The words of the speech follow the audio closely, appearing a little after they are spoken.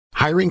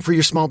Hiring for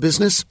your small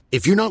business?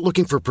 If you're not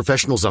looking for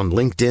professionals on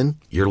LinkedIn,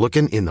 you're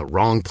looking in the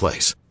wrong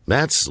place.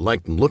 That's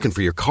like looking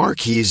for your car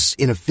keys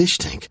in a fish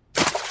tank.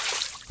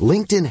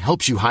 LinkedIn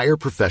helps you hire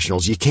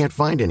professionals you can't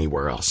find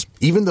anywhere else,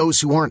 even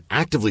those who aren't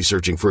actively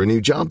searching for a new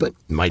job but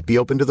might be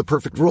open to the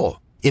perfect role.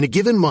 In a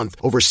given month,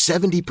 over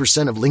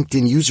 70% of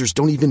LinkedIn users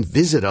don't even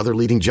visit other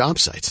leading job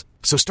sites.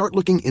 So start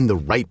looking in the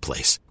right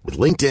place. With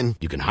LinkedIn,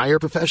 you can hire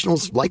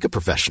professionals like a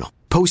professional.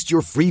 Post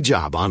your free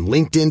job on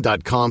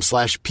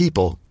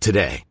linkedin.com/people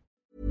today.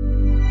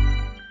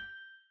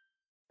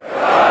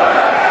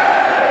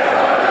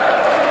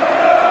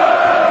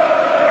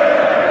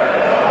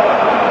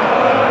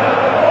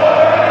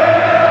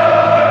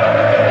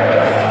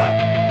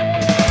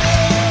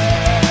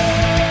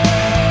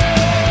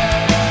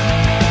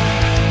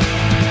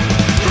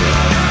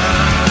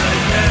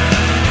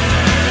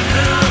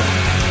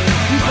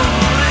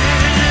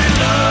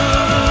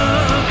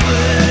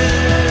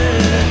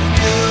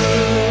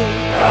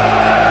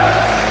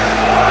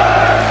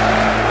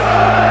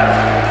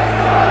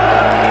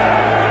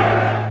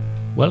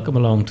 Welcome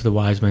along to the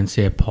Wise Men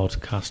Say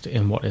podcast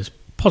in what is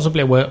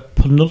possibly our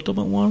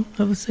penultimate one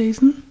of the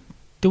season,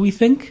 do we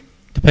think?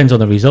 Depends on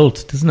the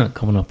result, doesn't it,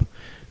 coming up?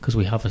 Because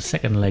we have a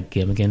second leg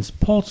game against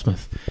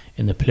Portsmouth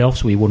in the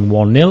playoffs. We won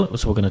 1-0,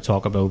 so we're going to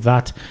talk about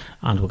that,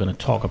 and we're going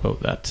to talk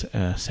about that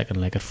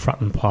second leg at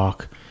Fratton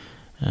Park,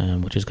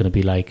 which is going to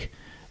be like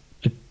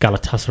a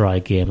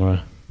Galatasaray game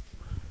or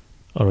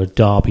a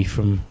derby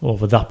from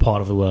over that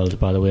part of the world,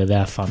 by the way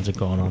their fans are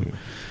going on.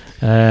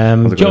 Are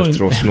they going to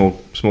throw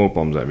smoke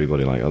bombs at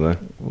everybody, like, are they?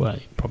 Well,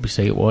 you probably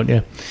say it, won't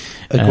you?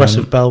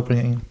 Aggressive bell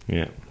ringing.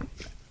 Yeah.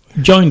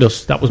 Joined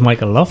us, that was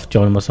Michael Loft,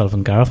 joining myself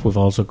and Gareth. We've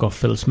also got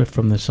Phil Smith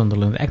from the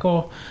Sunderland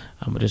Echo,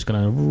 and we're just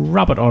going to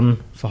wrap it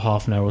on for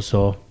half an hour or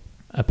so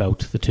about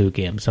the two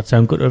games. Does that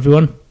sound good to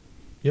everyone?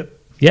 Yep.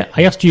 Yeah,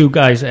 I asked you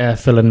guys,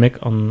 Phil and Mick,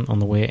 on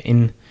the way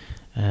in,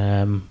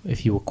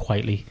 if you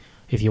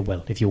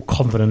were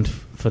confident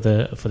for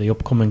the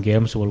upcoming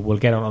game. So we'll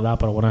get on to that,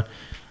 but I want to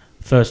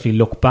firstly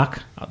look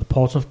back at the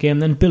Portsmouth game,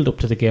 then build up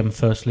to the game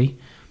firstly.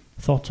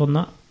 Thoughts on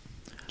that,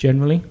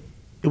 generally?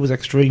 It was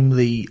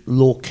extremely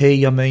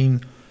low-key. I mean,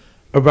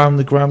 around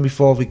the ground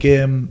before the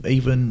game,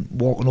 even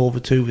walking over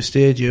to the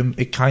stadium,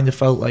 it kind of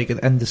felt like an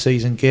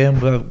end-of-season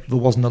game where there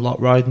wasn't a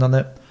lot riding on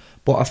it.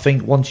 But I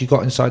think once you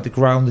got inside the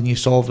ground and you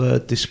saw the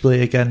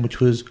display again, which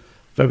was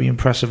very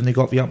impressive, and they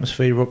got the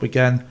atmosphere up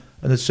again,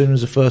 and as soon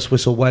as the first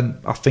whistle went,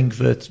 I think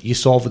that you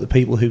saw that the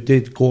people who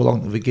did go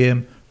along to the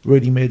game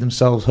really made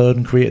themselves heard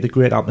and created a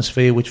great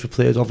atmosphere, which the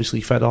players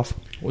obviously fed off.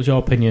 What was your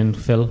opinion,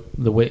 Phil,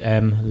 the way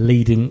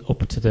leading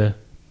up to the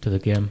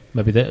game?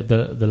 Maybe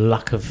the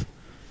lack of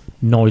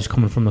noise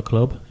coming from the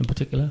club in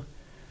particular?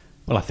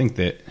 Well, I think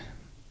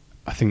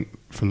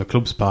from the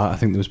club's part, I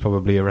think there was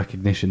probably a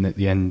recognition that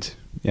the end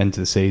of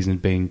the season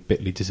had been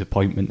bitterly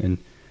disappointment, and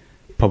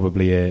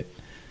probably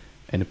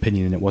an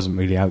opinion that it wasn't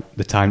really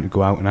the time to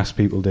go out and ask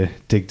people to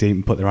dig deep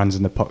and put their hands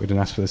in their pocket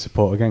and ask for the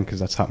support again, because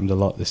that's happened a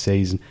lot this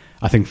season.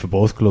 I think for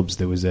both clubs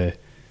there was a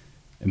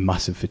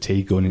massive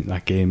fatigue going into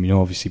that game. You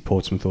know, obviously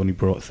Portsmouth only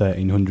brought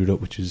 1,300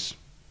 up, which is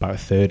about a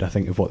third, I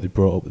think, of what they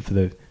brought up for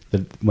the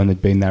when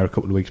they'd been there a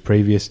couple of weeks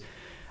previous.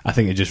 I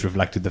think it just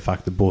reflected the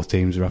fact that both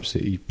teams are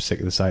absolutely sick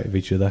of the sight of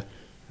each other.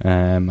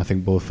 I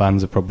think both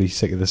fans are probably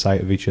sick of the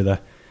sight of each other.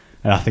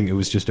 And I think it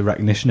was just a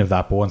recognition of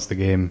that. But once the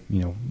game,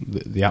 you know,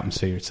 the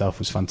atmosphere itself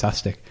was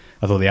fantastic.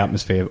 I thought the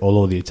atmosphere,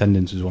 although the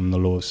attendance was one of the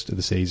lowest of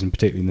the season,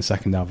 particularly in the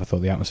second half, I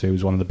thought the atmosphere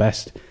was one of the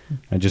best. And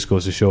it just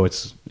goes to show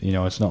it's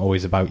not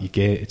always about your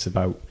gate, it's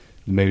about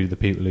maybe the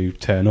people who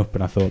turn up.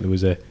 And I thought there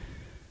was a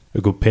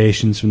good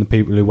patience from the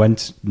people who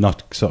went,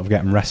 not sort of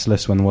getting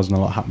restless when there wasn't a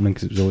lot happening,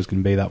 because it was always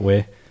going to be that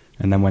way.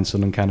 And then when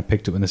Sunderland kind of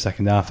picked up in the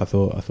second half, I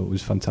thought it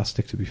was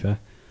fantastic, to be fair.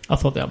 I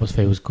thought the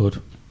atmosphere was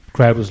good.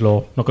 Crowd was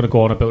low. Not going to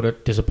go on about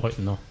it.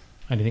 Disappointing though.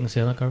 Anything to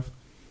say on that, Gareth?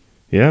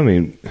 Yeah, I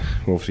mean,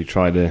 we obviously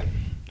tried to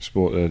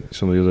support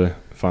some of the other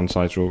fan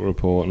sites wrote a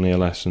report and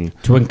ALS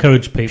and to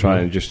encourage people,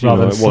 try and just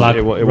rather than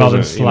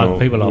slag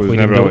people off.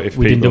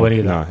 We didn't do any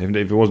of that.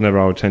 If it was never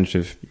our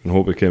intention, and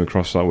hope it came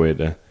across that way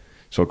to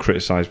sort of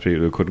criticise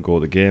people who couldn't go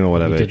to the game or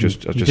whatever.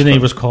 Didn't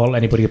even call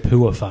anybody a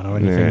poor fan or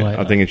anything like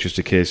that. I think it's just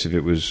a case of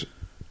it was,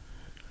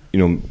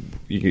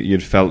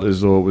 you'd felt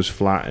as though it was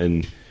flat,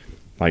 and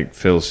like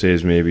Phil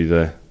says, maybe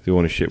the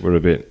ownership were a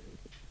bit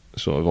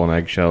sort of on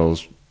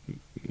eggshells,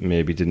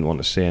 maybe didn't want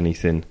to say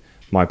anything.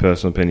 My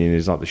personal opinion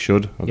is that they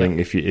should. I think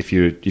if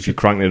you're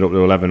cranking it up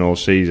to 11 all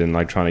season,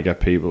 like trying to get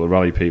people to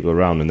rally people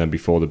around, and then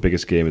before the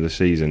biggest game of the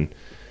season,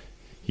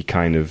 you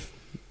kind of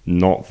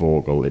not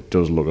vocal, it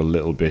does look a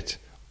little bit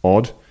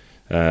odd.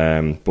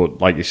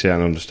 But like you say,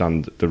 I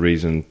understand the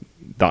reason.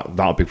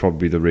 That'll be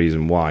probably the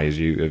reason why, as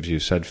you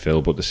said,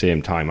 Phil. But at the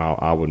same time,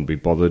 I wouldn't be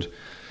bothered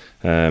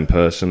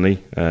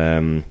personally.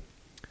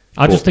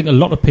 I just think a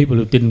lot of people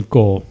who didn't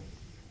go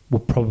were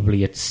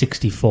probably at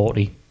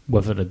 60-40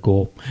 whether to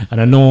go.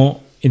 And I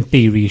know, in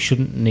theory, you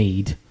shouldn't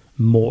need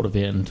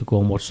motivating to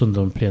go and watch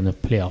Sunderland play in the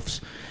playoffs.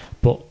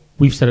 But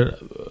we've said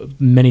it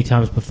many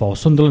times before,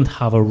 Sunderland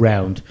have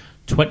around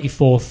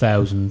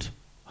 24,000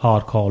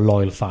 hardcore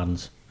loyal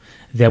fans.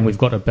 Then we've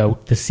got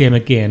about the same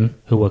again,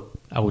 who are,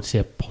 I would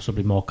say,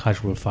 possibly more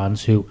casual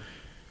fans who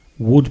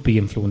would be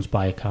influenced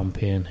by a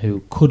campaign,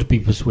 who could be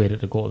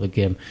persuaded to go to the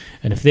game.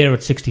 And if they're at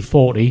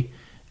 60-40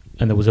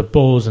 and there was a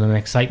buzz and an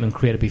excitement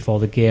created before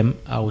the game,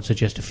 I would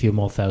suggest a few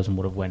more thousand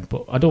would have went.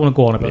 But I don't want to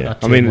go on about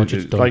that too much.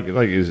 It's like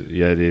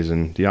it is,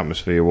 and the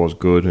atmosphere was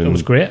good. And, it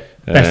was great.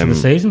 Best of the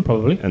season,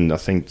 probably. And I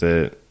think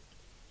that,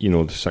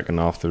 the second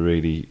half, they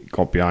really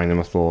got behind them.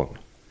 I thought,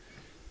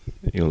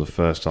 the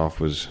first half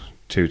was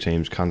two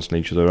teams cancelling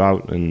each other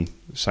out, and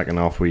the second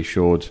half we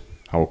showed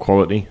our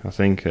quality, I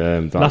think.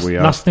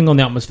 Last thing on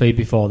the atmosphere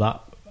before that,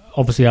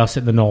 obviously I sit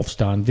in the North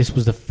Stand. This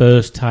was the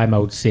first time I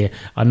would say,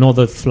 I know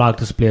the flag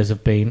displays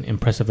have been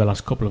impressive the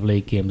last couple of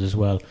league games as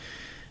well.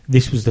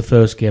 This was the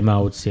first game I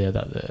would say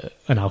that,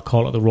 and I'll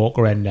call it the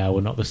Roker end now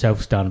and not the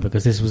South Stand,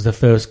 because this was the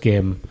first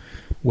game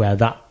where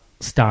that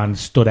stand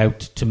stood out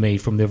to me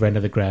from the other end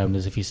of the ground,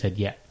 as if you said,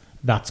 yeah,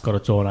 that's got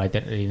its own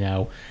identity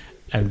now,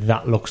 and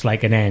that looks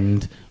like an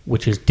end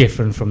which is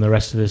different from the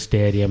rest of the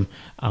stadium,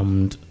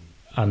 and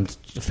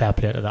fair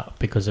play to that,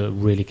 because it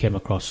really came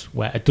across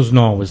where it doesn't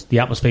always, the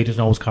atmosphere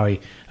doesn't always carry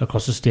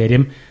across the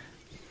stadium.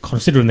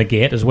 Considering the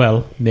gate as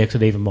well makes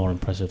it even more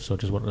impressive, so I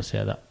just wanted to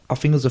say that. I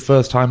think it was the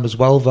first time as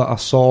well that I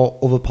saw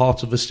other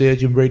parts of the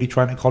stadium really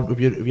trying to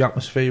contribute to the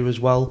atmosphere as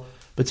well,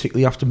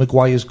 particularly after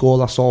Maguire's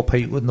goal. I saw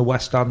people in the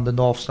West Stand, the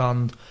North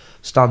Stand,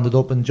 standing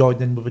up and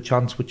joining in with a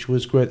chant, which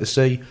was great to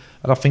see.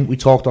 And I think we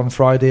talked on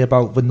Friday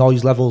about the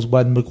noise levels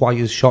when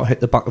Maguire's shot hit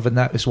the back of the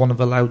net. It's one of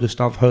the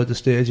loudest I've heard the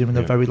stadium in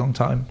a very long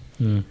time.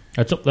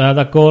 It's up there,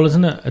 that goal,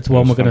 isn't it? It's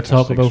one we're going to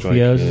talk about for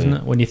years, isn't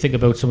it? When you think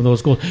about some of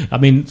those goals, I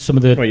mean, some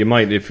of the. Well, you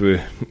might if we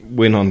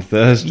win on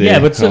Thursday,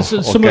 but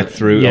or get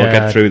through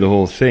the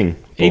whole thing.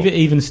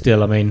 Even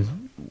still, I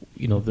mean,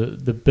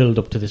 the build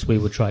up to this, we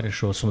were trying to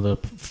show some of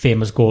the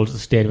famous goals at the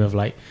stadium of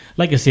like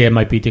I say, it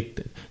might be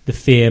the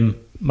fame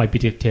might be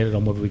dictated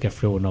on whether we get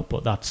through or not,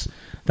 but that's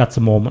a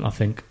moment I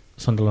think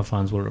Sunderland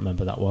fans will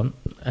remember that one,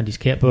 and he's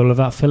capable of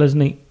that, Phil,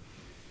 isn't he?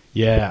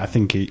 Yeah, I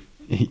think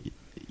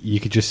you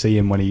could just see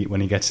him when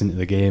he gets into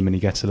the game and he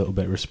gets a little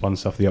bit of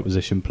response off the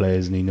opposition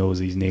players and he knows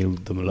he's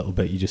nailed them a little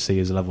bit. You just see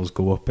his levels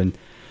go up, and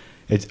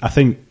I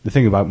think the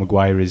thing about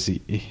Maguire is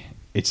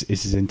it's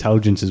his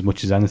intelligence as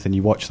much as anything.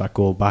 You watch that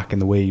goal back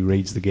and the way he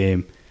reads the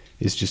game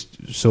is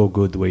just so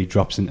good, the way he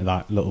drops into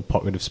that little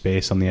pocket of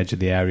space on the edge of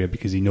the area,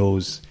 because he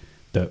knows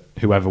that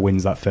whoever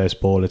wins that first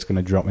ball, it's going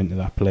to drop into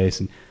that place.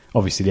 And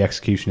obviously the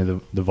execution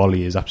of the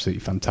volley is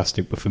absolutely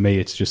fantastic, but for me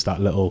it's just that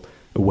little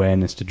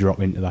awareness to drop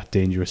into that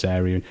dangerous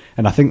area.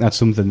 And I think that's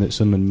something that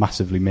Sunderland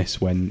massively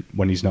miss when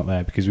he's not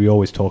there, because we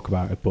always talk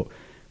about it, but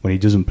when he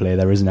doesn't play,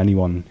 there isn't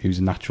anyone who's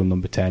a natural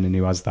number 10 and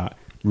who has that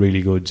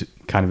really good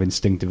kind of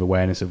instinctive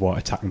awareness of what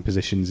attacking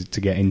positions to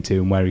get into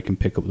and where he can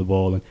pick up the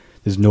ball. And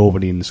there's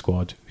nobody in the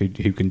squad who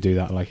can do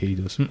that like he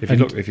does.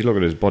 If you look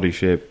at his body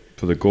shape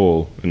for the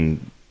goal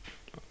and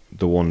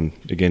the one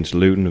against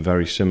Luton, are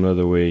very similar.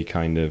 The way he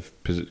kind of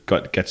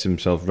gets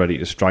himself ready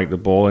to strike the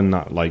ball, and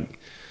that, like,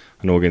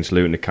 I know against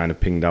Luton it kind of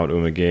pinged out to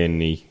him again.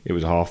 It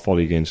was a half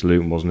volley against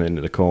Luton, wasn't it,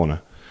 into the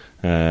corner?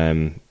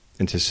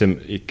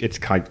 It's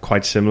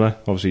quite similar.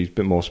 Obviously, he's a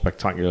bit more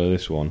spectacular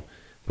this one,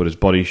 but his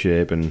body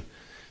shape and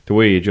the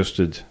way he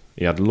adjusted,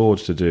 he had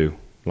loads to do.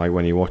 Like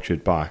when you watch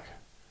it back,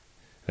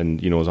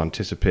 and his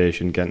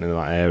anticipation getting into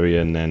that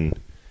area, and then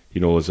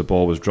as the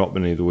ball was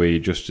dropping, the way he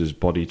adjusted his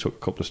body, took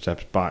a couple of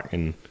steps back,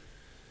 and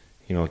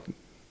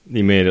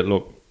he made it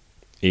look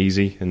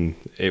easy, and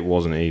it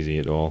wasn't easy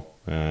at all.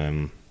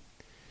 And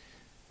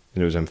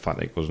it was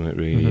emphatic, wasn't it,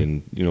 really?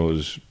 Mm-hmm.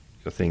 And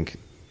I think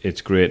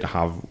it's great to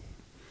have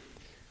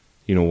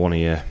one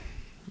of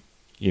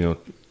your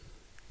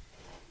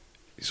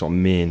sort of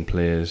main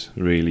players,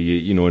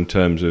 really, in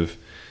terms of,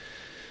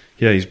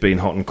 he's been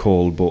hot and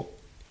cold, but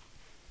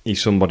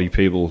he's somebody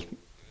people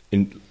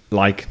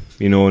like,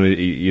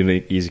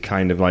 he's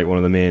kind of like one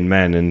of the main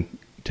men, and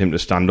him to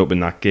stand up in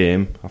that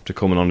game after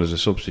coming on as a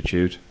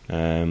substitute,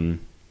 I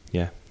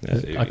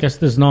guess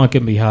there's an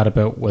argument to be had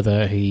about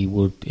whether he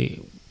would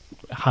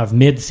have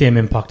made the same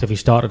impact if he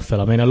started,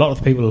 Phil. I mean, a lot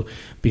of people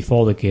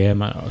before the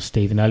game,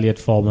 Stephen Elliott,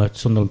 former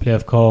Sunderland player,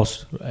 of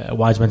course,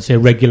 wise men say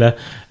regular,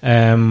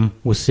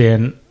 was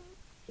saying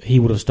he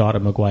would have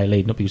started Maguire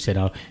leading up. He was saying,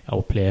 I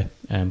would play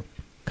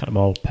cut them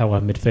all,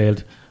 power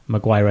midfield,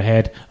 Maguire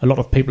ahead. A lot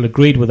of people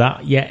agreed with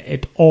that, yet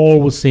it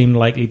always seemed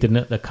likely, didn't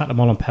it, that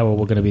Catamol and Power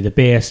were going to be the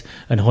base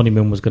and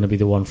Honeyman was going to be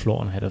the one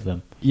floating ahead of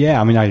them. Yeah,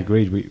 I mean, I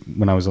agreed.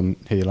 When I was on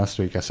here last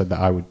week, I said that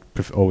I would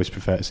always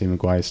prefer to see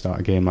Maguire start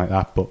a game like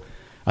that, but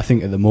I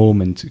think at the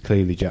moment,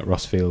 clearly Jet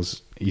Ross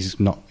feels he's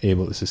not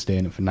able to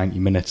sustain it for 90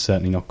 minutes,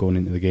 certainly not going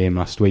into the game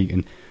last week.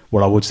 And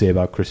what I would say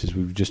about Chris is,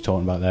 we were just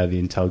talking about there, the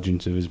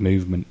intelligence of his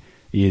movement.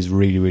 He is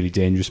really, really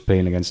dangerous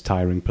playing against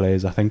tiring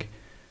players, I think,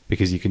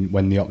 because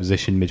when the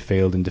opposition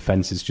midfield and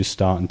defence is just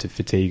starting to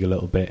fatigue a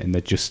little bit and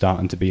they're just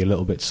starting to be a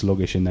little bit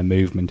sluggish in their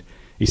movement,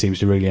 he seems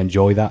to really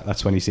enjoy that.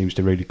 That's when he seems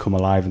to really come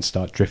alive and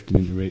start drifting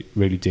into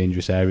really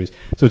dangerous areas.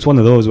 So it's one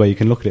of those where you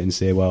can look at it and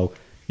say, well,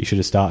 you should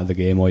have started the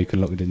game, or you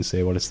can look at it and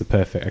say, well, it's the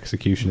perfect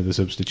execution of the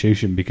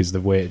substitution because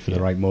they've waited for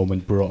the right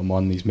moment, brought him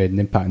on, he's made an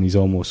impact, and he's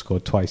almost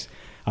scored twice.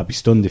 I'd be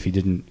stunned if he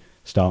didn't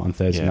start on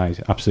Thursday night.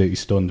 Absolutely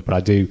stunned. But I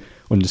do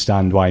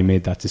understand why he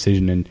made that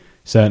decision, and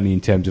certainly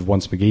in terms of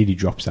once McGeady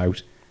drops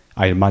out,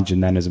 I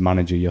imagine then as a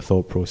manager your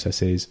thought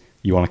process is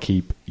you want to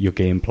keep your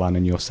game plan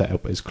and your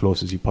setup as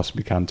close as you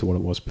possibly can to what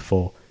it was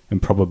before,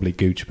 and probably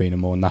Gooch being a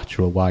more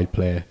natural wide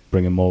player,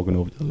 bringing Morgan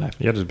over to the left.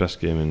 He had his best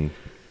game in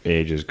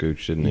ages,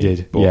 Gooch, didn't he? He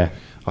did, but yeah.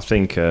 I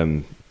think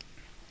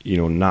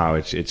now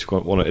it's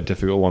got a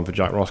difficult one for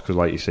Jack Ross because,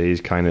 like you say,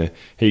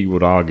 he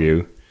would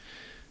argue,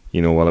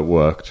 well, it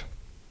worked,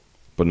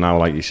 but now,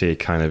 like you say,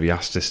 he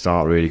has to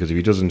start really, because if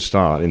he doesn't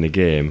start in the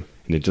game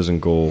and it doesn't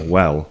go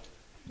well,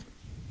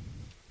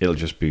 it'll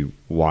just be,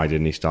 why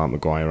didn't he start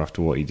Maguire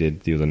after what he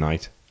did the other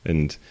night?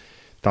 And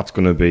that's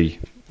going to be,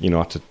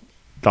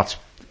 that's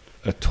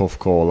a tough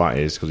call, that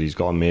is, because he's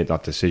got to make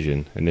that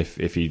decision. And if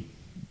he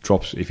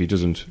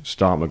doesn't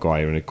start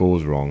Maguire and it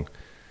goes wrong,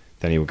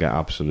 then he will get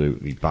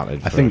absolutely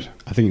battered. I think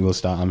he will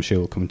start. I'm sure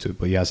we'll come to it,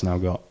 but he has now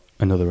got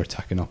another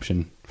attacking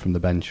option from the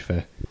bench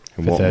for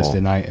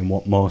Thursday night, and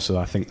what more? So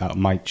I think that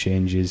might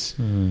change his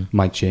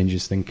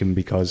thinking,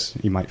 because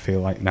he might feel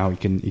like now he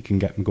can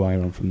get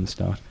Maguire on from the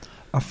start.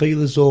 I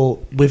feel as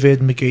though with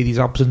Aidan McGeady's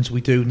absence,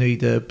 we do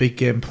need a big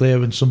game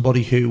player and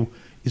somebody who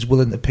is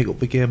willing to pick up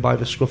the game by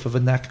the scruff of the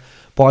neck.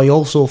 But I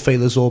also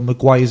feel as though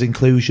Maguire's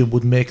inclusion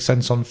would make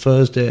sense on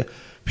Thursday,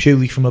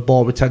 purely from a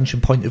ball retention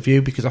point of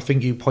view, because I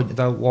think you pointed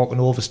out walking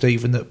over,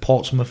 Stephen, that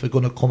Portsmouth are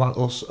going to come at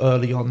us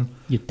early on.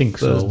 You'd think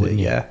Thursday, so, wouldn't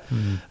you? Yeah.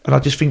 And I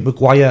just think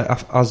Maguire,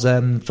 as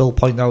Phil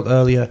pointed out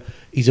earlier,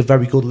 he's a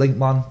very good link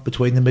man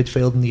between the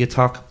midfield and the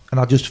attack.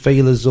 And I just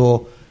feel as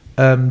though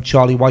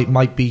Charlie White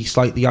might be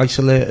slightly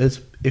isolated.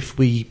 If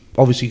we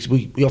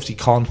obviously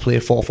can't play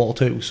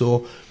 4-4-2,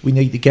 so we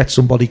need to get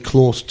somebody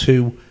close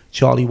to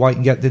Charlie White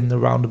and get in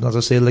around him, as I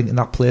say, linking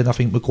that play. And I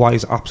think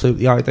Maguire's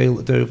absolutely ideal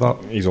to do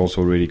that. He's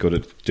also really good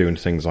at doing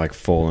things like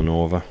falling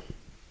over,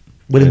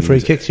 winning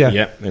free kicks.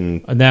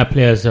 And their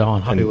players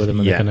aren't happy with him,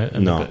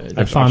 and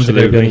the fans are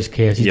going to be on his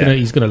case.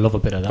 He's going to love a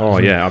bit of that. Oh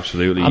yeah,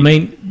 absolutely. I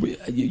mean,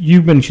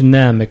 you mentioned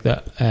there, Mick,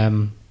 that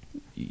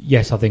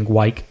yes, I think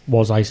White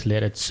was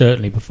isolated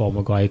certainly before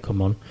Maguire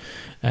come on.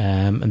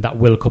 And that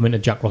will come into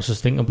Jack Ross's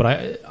thinking, but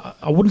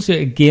I wouldn't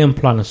say a game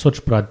plan as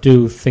such, but I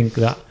do think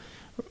that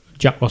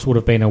Jack Ross would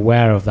have been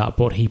aware of that,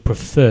 but he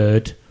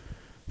preferred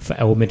for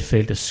our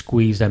midfield to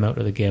squeeze them out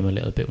of the game a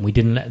little bit, and we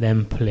didn't let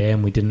them play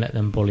and we didn't let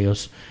them bully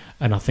us,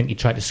 and I think he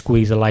tried to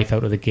squeeze the life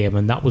out of the game,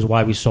 and that was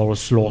why we saw a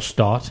slow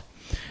start.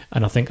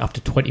 And I think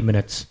after 20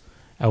 minutes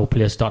our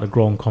players started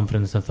growing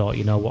confidence and thought,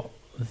 you know what,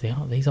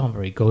 these aren't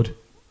very good,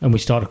 and we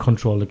started to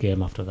control the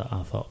game after that,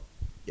 I thought.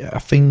 Yeah, I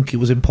think it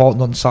was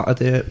important on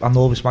Saturday. I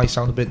know this might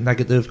sound a bit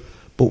negative,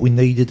 but we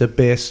needed a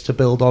base to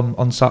build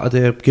on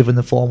Saturday, given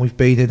the form we've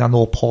been in. I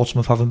know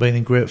Portsmouth haven't been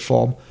in great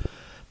form,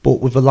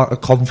 but with a lack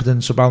of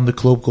confidence around the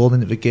club going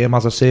into the game,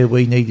 as I say,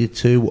 we needed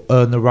to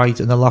earn the right,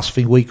 and the last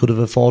thing we could have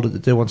afforded to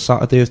do on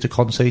Saturday is to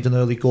concede an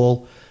early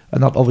goal,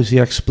 and that obviously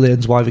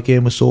explains why the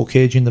game was so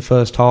cagey in the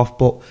first half,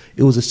 but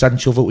it was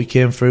essential that we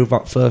came through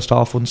that first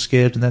half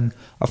unscathed, and then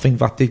I think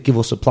that did give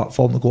us a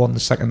platform to go on the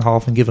second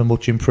half and give a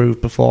much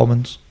improved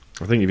performance.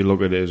 I think if you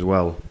look at it as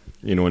well,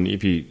 and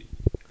if you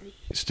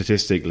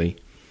statistically,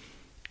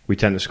 we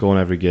tend to score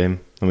in every game.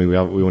 I mean,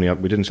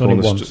 we didn't score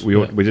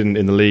we didn't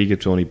in the league.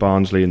 It's only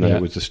Barnsley, and then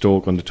it was the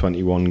Stoke under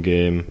 21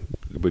 game.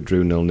 We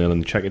drew 0-0 in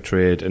the Chequer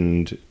Trade,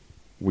 and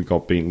we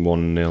got beaten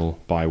 1-0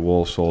 by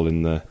Walsall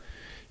in the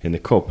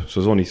cup. So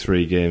there's only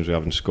 3 games we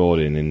haven't scored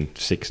in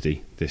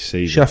 60 this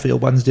season.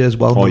 Sheffield Wednesday as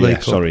well.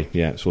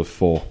 So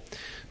 4.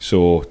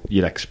 So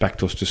you'd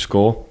expect us to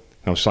score.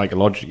 Now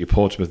psychologically,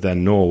 Portsmouth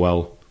then know,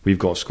 well, we've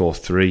got to score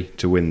 3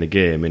 to win the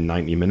game in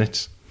 90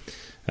 minutes.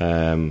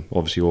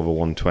 Obviously over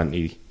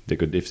 120, they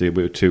could if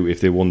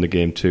they won the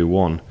game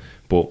 2-1.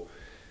 But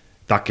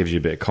that gives you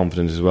a bit of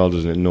confidence as well,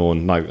 doesn't it?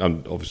 Knowing, like,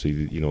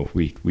 obviously,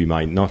 we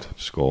might not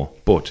score,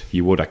 but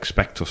you would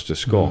expect us to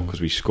score because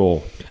we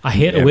score. I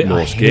hate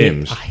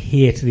games. I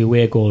hate the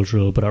away goals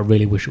rule, but I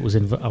really wish it was. I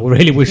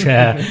really wish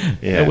it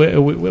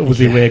was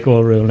the away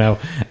goal rule now.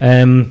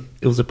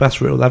 It was the best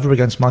rule ever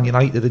against Man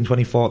United in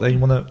 2014,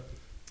 wasn't it?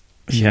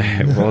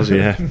 Yeah, it was.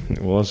 Yeah,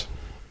 it was.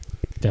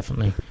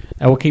 Definitely.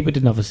 Our keeper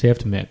didn't have a save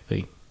to make.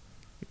 They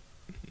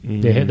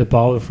hit the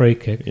bar with a free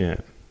kick. Yeah.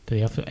 Did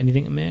he have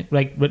anything to make?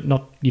 Like,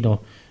 not,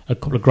 a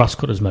couple of grass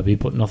cutters maybe,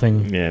 but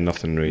nothing. Yeah,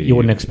 nothing really. You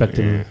wouldn't expect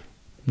him. Yeah.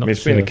 I mean,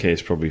 it's been a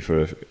case probably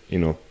for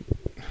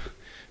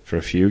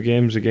a few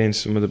games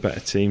against some of the better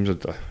teams.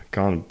 I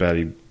can't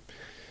barely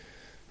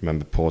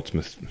remember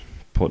Portsmouth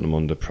putting them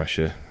under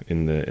pressure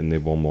in the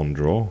 1-1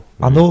 draw.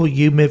 I know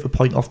you make the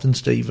point often,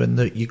 Stephen,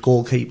 that your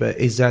goalkeeper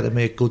is there to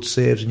make good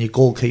saves and your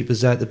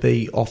goalkeeper's there to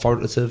be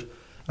authoritative.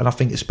 And I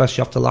think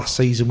especially after last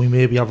season, we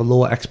maybe have a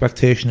lower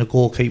expectation of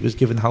goalkeepers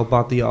given how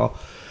bad they are.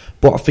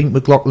 But I think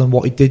McLaughlin,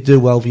 what he did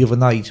do well the other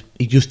night,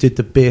 he just did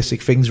the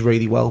basic things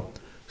really well.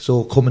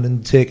 So coming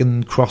and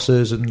taking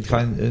crosses and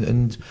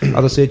and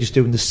as I say, just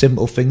doing the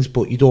simple things,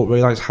 but you don't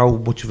realise how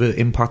much of an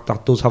impact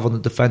that does have on the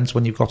defence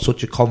when you've got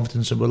such a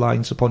confidence and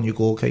reliance upon your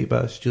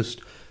goalkeeper. It's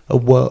just a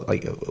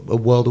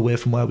world away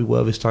from where we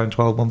were this time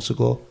 12 months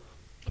ago.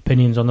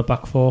 Opinions on the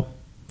back four,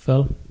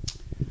 Phil?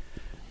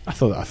 I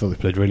thought they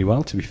played really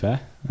well, to be fair.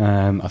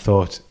 I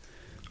thought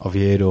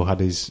Oviedo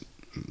had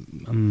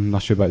I'm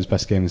not sure about his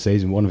best game of the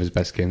season. One of his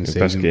best games of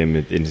the season.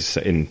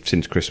 Best game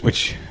since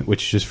Christmas.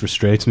 Which just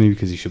frustrates me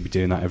because he should be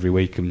doing that every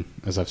week. And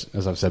as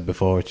I've said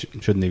before, it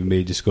shouldn't even be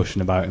a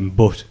discussion about him.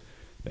 But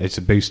it's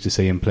a boost to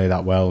see him play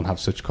that well and have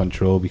such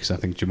control, because I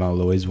think Jamal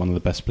Lowe is one of the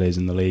best players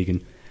in the league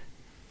and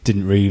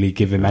didn't really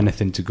give him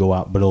anything to go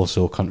at, but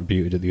also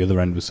contributed at the other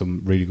end with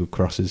some really good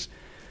crosses.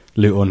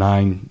 Luke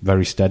O'Nien,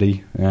 very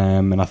steady.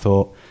 And I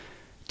thought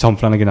Tom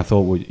Flanagan, if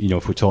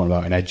we're talking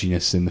about an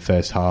edginess in the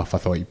first half, I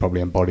thought he probably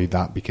embodied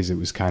that, because it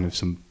was kind of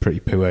some pretty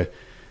poor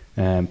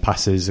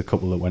passes, a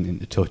couple that went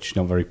into touch,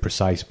 not very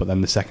precise. But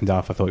then the second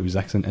half, I thought he was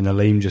excellent, and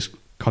Aleem just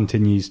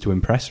continues to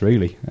impress,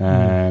 really.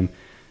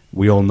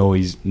 We all know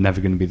he's never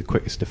going to be the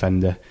quickest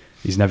defender.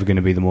 He's never going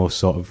to be the most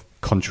sort of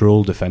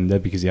controlled defender,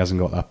 because he hasn't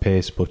got that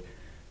pace, but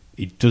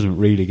he doesn't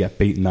really get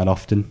beaten that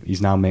often.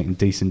 He's now making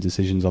decent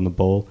decisions on the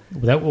ball.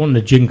 Without wanting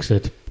to jinx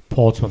it,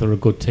 Portsmouth are a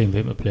good team for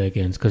him to play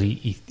against, because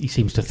he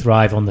seems to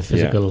thrive on the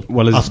physical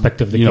aspect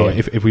of the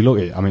game. If we look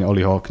at it,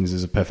 Ollie Hawkins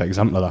is a perfect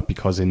example of that,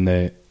 because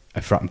at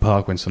Fratton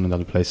Park, when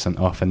Sunderland had a place sent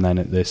off, and then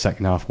at the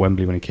second half,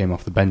 Wembley, when he came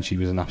off the bench, he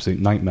was an absolute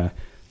nightmare.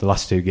 The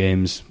last two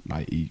games,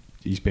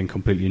 he's been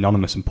completely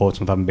anonymous, and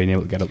Portsmouth haven't been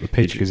able to get up the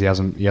pitch because he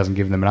hasn't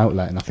given them an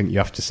outlet. And I think you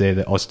have to say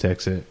that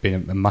Ozturk's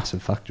been a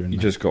massive factor in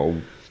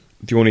that.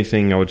 The only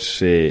thing I would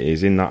say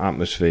is, in that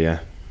atmosphere,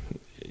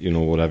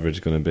 whatever it's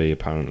going to be,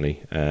 apparently,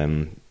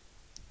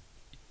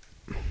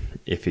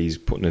 if he's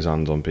putting his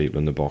hands on people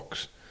in the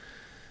box,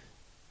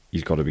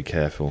 he's got to be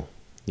careful.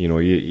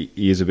 He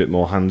is a bit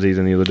more handsy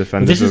than the other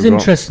defenders. This is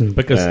interesting,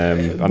 because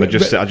and I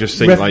just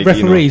think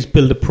referees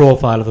build a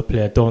profile of a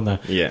player, don't they?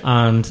 Yeah.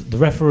 And the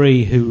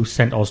referee who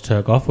sent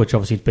Ozturk off, which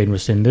obviously has been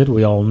rescinded,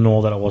 we all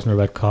know that it wasn't a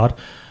red card.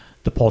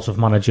 The Portsmouth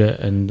manager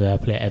and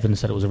player Evans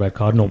said it was a red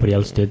card. Nobody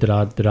else did that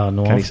I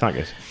know Can of. he sack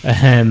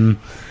it?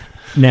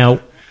 Now,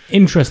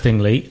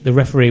 interestingly, the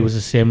referee was the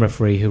same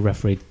referee who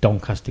refereed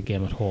Doncaster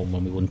game at home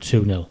when we won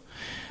 2-0.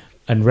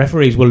 And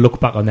referees will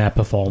look back on their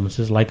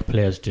performances like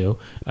players do,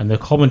 and the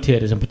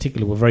commentators in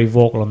particular were very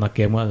vocal on that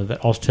game,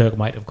 that Ozturk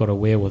might have got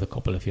away with a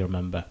couple, if you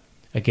remember,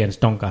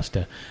 against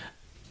Doncaster.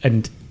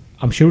 And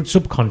I'm sure it's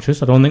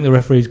subconscious. I don't think the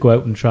referees go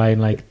out and try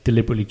and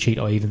deliberately cheat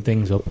or even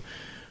things up.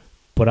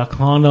 But I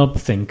can't help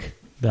think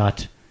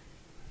that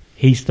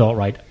he's thought,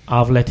 right,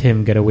 I've let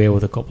him get away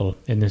with a couple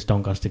in this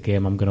Doncaster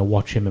game. I'm going to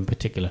watch him in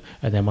particular.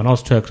 And then when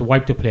Ozturk's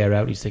wiped a player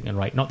out, he's thinking,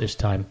 right, not this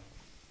time.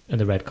 And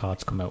the red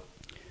cards come out.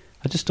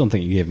 I just don't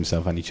think he gave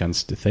himself any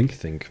chance to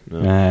think.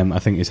 No. I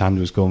think his hand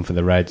was going for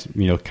the red,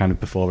 kind of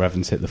before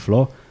Evans hit the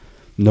floor.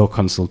 No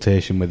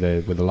consultation with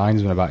the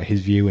linesman about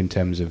his view in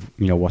terms of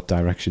what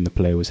direction the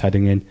player was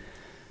heading in.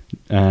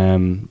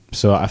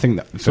 So I think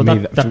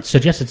that that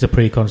suggests it's a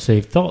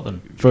preconceived thought. Then,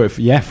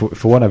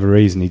 for whatever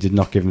reason, he did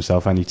not give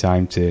himself any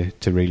time to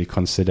really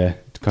consider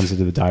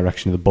the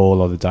direction of the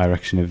ball or the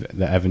direction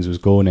that Evans was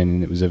going in,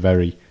 and it was a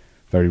very,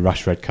 very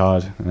rash red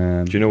card.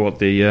 Do you know what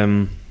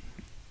the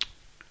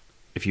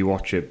if you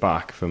watch it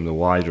back from the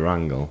wider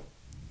angle,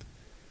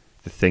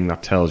 the thing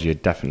that tells you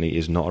it definitely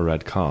is not a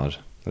red card?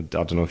 I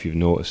don't know if you've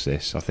noticed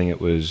this. I think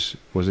it was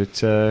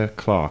it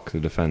Clark,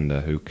 the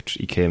defender,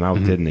 he came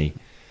out, didn't he?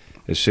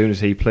 As soon as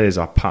he plays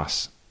that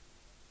pass,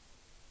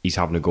 he's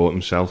having a go at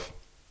himself.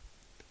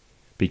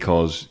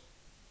 Because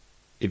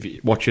if you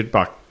watch it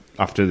back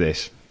after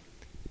this,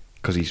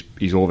 because he's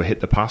overhit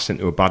the pass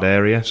into a bad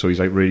area, so he's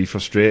really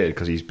frustrated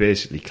because he's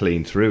basically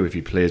clean through if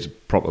he plays a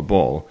proper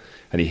ball,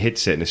 and he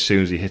hits it, and as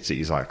soon as he hits it,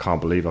 he's like, I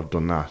can't believe I've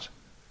done that.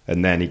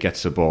 And then he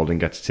gets the ball and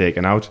gets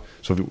taken out.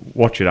 So if you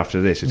watch it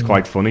after this, it's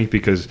quite funny,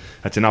 because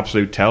it's an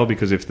absolute tell,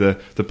 because if the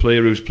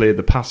player who's played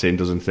the pass in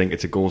doesn't think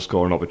it's a goal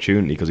scoring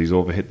opportunity because he's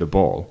overhit the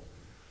ball,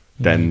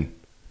 then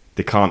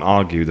they can't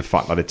argue the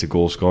fact that it's a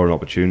goal scoring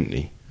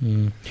opportunity.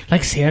 And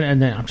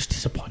then I'm just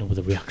disappointed with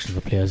the reaction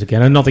of the players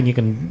again. And nothing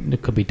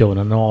it could be done.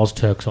 I know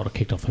Ozturk sort of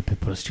kicked off a bit,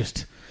 but it's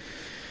just,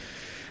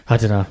 I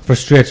don't know,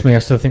 frustrates me. I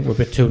still think we're a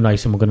bit too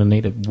nice, and we're going to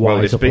need to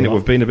wise up.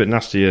 We've been a bit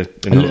nastier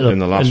in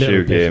the last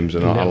few games,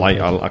 and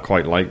I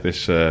quite like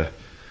this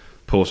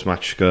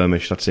post-match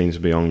skirmish that seems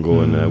to be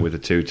ongoing with the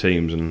two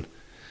teams. And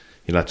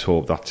let's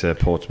hope that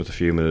Portsmouth are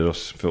fuming at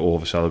us for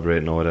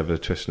over-celebrating or whatever,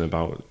 twisting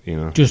about,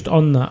 Just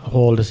on that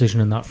whole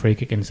decision and that free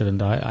kick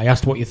incident, I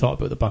asked what you thought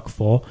about the back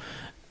four.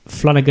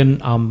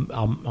 Flanagan, I'm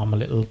a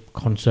little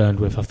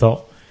concerned with. I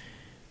thought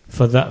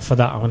for that,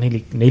 I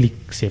nearly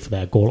say for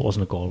their goal, it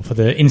wasn't a goal. For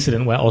the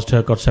incident where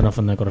Ozturk got sent off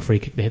and they got a free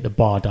kick, they hit the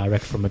bar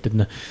direct from it, didn't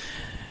they?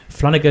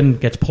 Flanagan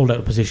gets pulled out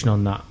of position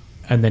on that,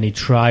 and then he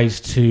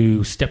tries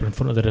to step in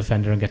front of the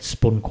defender and gets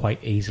spun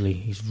quite easily.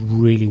 He's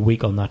really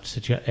weak on that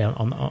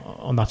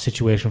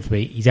situation for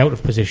me. He's out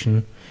of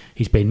position,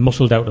 he's been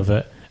muscled out of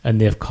it, and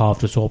they've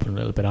carved us open a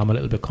little bit. I'm a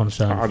little bit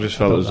concerned. I just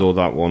felt as though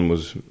that one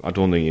was. I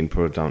don't think you can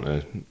put it down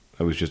to.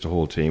 It was just the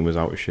whole team was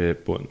out of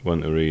shape, but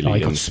weren't it really? Oh,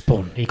 he got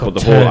spun. He got but the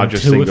turned. whole. I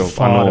just think. I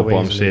know, but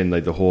I'm easily. saying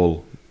like the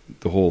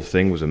whole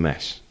thing was a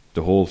mess.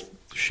 The whole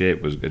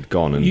shape had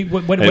gone, and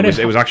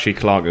it was actually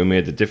Clark who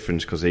made the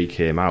difference because he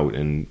came out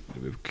and.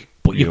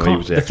 But you know,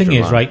 can't. The thing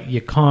is, right?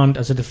 You can't,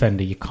 as a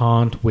defender, you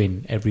can't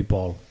win every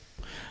ball.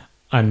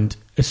 And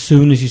as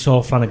soon as you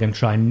saw Flanagan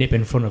try and nip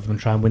in front of him and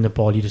try and win the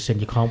ball, you just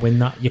said, you can't win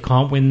that. You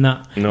can't win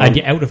that. No. And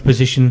you're out of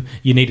position.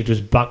 You need to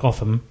just back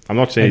off him. I'm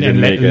not saying and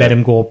let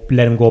him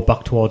go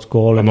back towards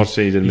goal. I'm not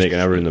saying he didn't make an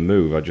error in the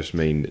move. I just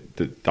mean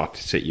that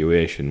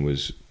situation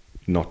was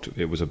not.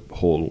 It was a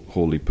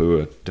wholly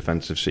poor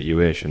defensive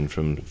situation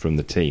from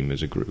the team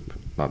as a group.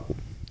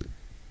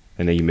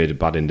 And he made a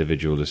bad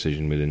individual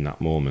decision within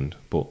that moment.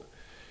 But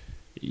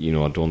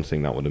I don't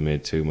think that would have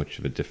made too much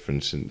of a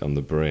difference on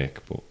the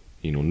break. But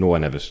no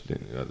one ever.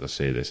 I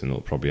say this, and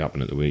it'll probably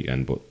happen at the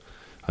weekend. But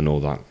I know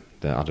that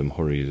Adam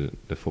Hurrey,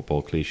 the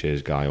football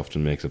cliches guy,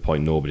 often makes a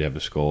point. Nobody ever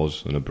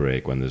scores on a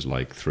break when there's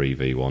like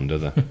 3v1, do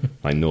they?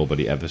 Like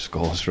nobody ever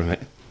scores from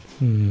it.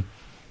 Mm.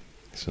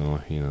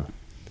 So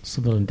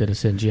Sunderland did at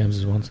St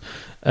James's once.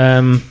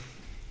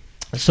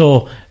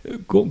 So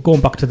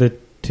going back to the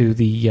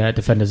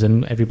defenders,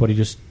 and everybody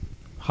just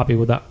happy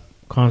with that.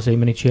 Can't see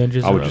many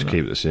changes. I would just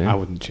keep it the same. I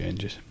wouldn't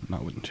change it.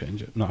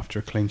 Not after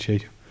a clean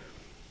sheet.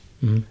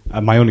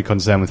 Mm-hmm. My only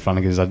concern with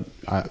Flanagan is I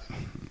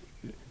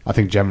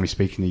think generally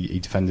speaking he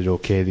defended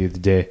okay the other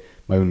day.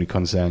 My only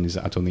concern is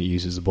that I don't think he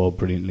uses the ball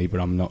brilliantly, but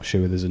I'm not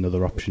sure there's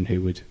another option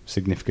who would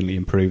significantly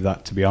improve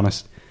that, to be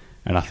honest.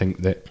 And I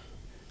think that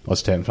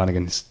Oztate and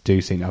Flanagan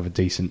do seem to have a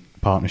decent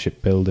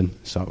partnership building,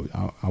 so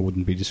I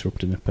wouldn't be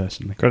disrupting it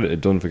personally. Credit to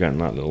Dunn for getting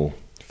that little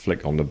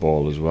flick on the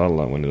ball as well,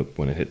 like when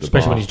it hit the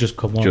especially bar. when he's just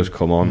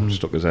come on,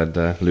 stuck his head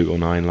there, Luke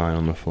 9 lying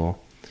on the floor.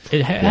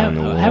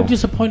 How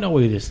disappointed are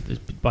we with this,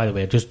 by the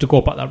way, just to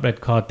go back that red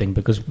card thing,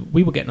 because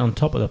we were getting on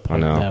top of the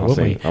point there, weren't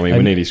we? I mean,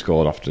 we nearly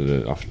scored after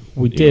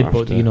we did,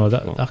 but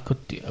that could.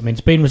 I mean,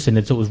 it's been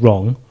rescinded, so it was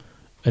wrong,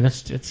 and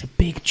it's a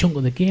big chunk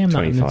of the game.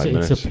 That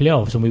it's a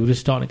playoffs, and we were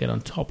just starting to get on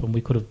top, and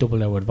we could have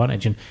doubled our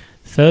advantage. And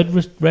third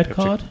red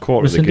card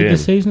rescinded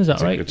this season, is that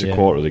right? It's a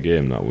quarter of the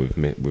game that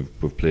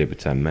we've played with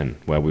 10 men,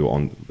 where we were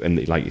on,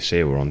 and like you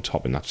say, we're on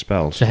top in that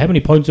spell. So how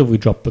many points have we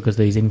dropped because of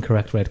these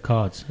incorrect red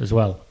cards as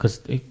well?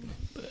 Because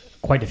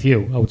quite a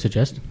few, I would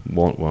suggest.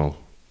 Walsall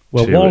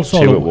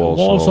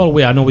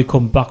away. I know we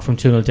come back from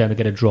 2-0 down to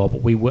get a draw,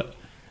 but we were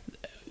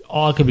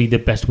arguably the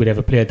best we'd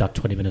ever played that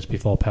 20 minutes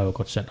before Power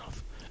got sent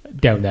off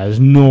down there.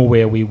 There's no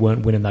way we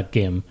weren't winning that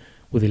game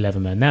with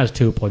 11 men. There's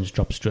 2 points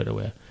dropped straight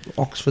away.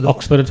 Oxford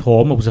at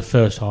home. It was a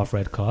first half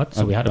red card,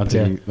 so we had to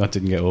play. That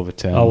didn't get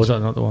overturned. Oh, was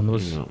that not the one that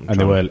was? No, and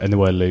they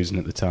were losing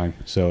at the time.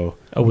 So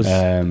it was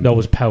that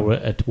was Power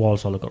at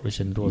Walsall that got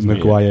rescinded, wasn't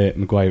it?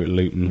 Maguire at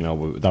Luton.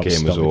 No, that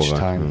game was over.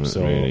 Time.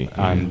 So really.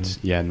 And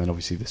then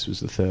obviously this was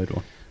the third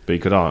one. But you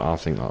could, I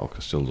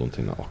still don't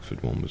think that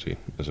Oxford one was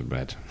a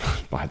red,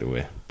 by the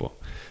way. But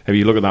if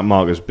you look at that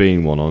Marcus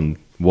Bean one on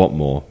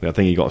Watmore, I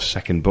think he got a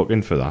second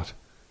booking for that,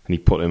 and he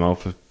put him out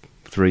for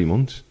 3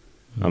 months.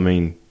 I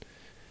mean,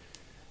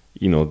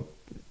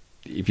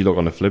 if you look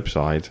on the flip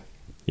side,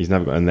 he's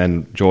never got. And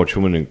then George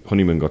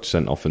Honeyman got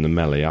sent off in the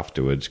melee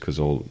afterwards because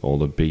all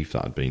the beef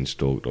that had been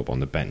stoked up on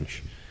the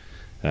bench.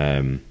 I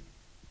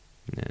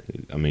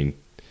mean,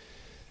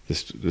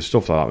 the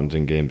stuff that happens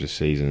in games this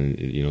season,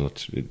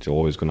 it's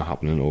always going to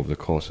happen over the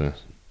course of.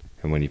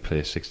 And when you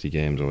play 60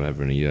 games or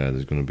whatever in a year,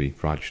 there's going to be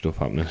fragile stuff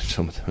happening in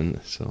some of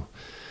them. So,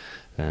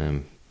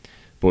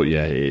 but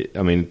yeah,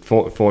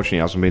 fortunately,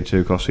 it hasn't been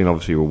too costly. And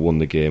obviously, we won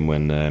the game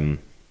when.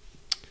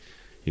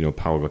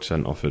 Power got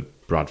sent off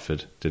at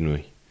Bradford, didn't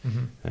we?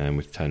 Mm-hmm.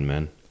 With 10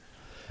 men.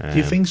 Do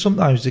you think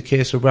sometimes the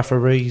case of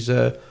referees,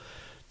 to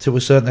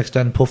a certain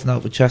extent, puffing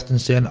out the chest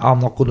and saying, I'm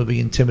not going to be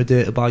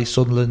intimidated by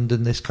Sunderland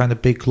and this kind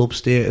of big club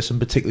status, and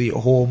particularly at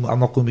home, I'm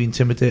not going to be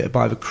intimidated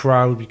by the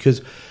crowd?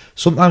 Because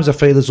sometimes I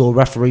feel as though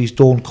referees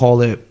don't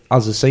call it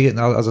as I say it.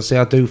 Now, as I say,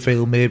 I do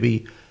feel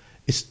maybe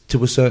it's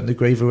to a certain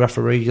degree the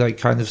referee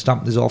kind of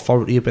stamped his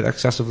authority a bit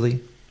excessively.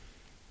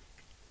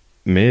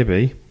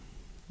 Maybe.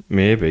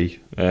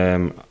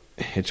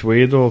 It's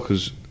weird though,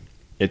 because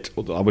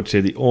I would say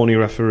the only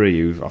referee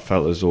who I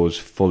felt as though was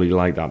fully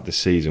like that this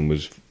season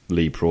was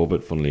Lee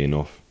Probert, funnily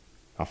enough.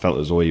 I felt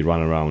as though he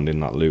ran around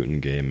in that Luton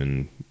game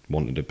and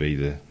wanted to be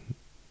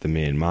the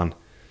main man.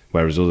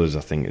 Whereas others,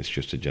 I think it's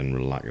just a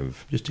general lack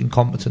of... Just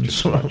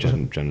incompetence.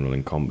 General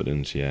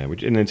incompetence, yeah.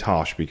 And it's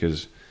harsh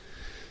because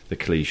the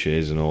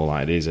cliches and all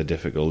that, it is a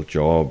difficult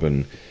job,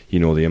 and,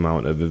 the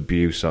amount of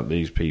abuse that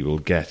these people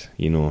get,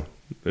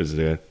 as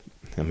in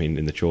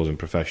the chosen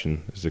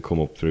profession, as they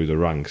come up through the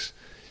ranks,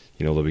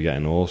 they'll be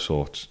getting all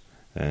sorts.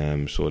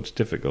 So it's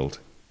difficult.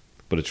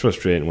 But it's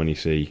frustrating when you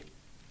see,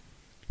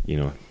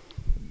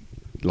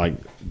 like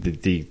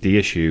the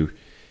issue,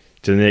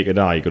 to the naked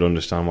eye, you could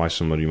understand why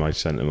somebody might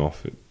send them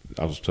off.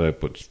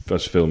 But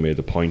as Phil made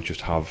the point,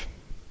 just have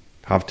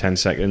 10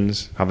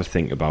 seconds, have a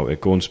think about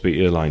it, go and speak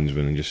to your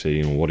linesman and just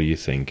say, what do you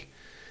think?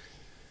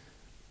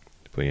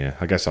 But yeah,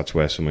 I guess that's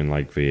where something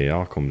like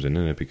VAR comes in,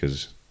 isn't it?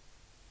 Because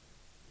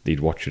they'd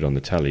watch it on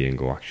the telly and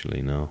go,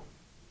 actually, no.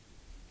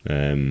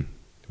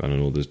 I don't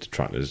know, there's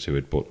detractors to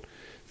it, but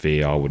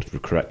VAR would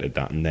have corrected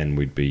that, and then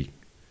we'd be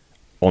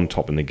on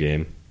top in the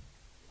game,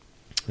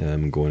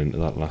 going into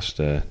that last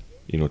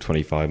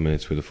 25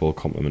 minutes with a full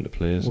complement of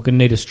players. We're going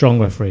to need a strong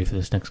referee for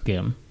this next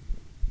game.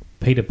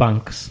 Peter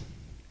Banks,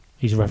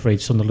 he's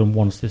refereed Sunderland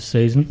once this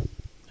season.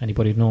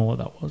 Anybody know what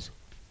that was?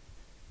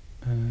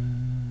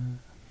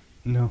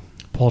 No.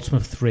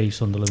 Portsmouth 3,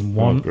 Sunderland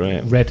 1.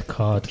 Great. Red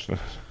card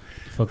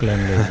for Glenn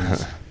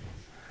Lewins.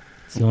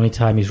 It's the only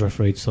time he's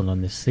refereed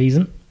Sunderland this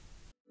season.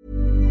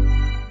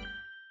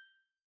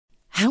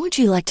 How would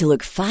you like to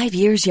look 5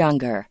 years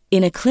younger?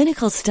 In a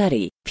clinical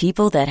study,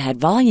 people that had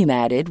volume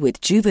added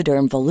with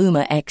Juvederm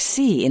Voluma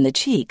XC in the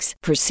cheeks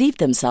perceived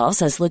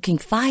themselves as looking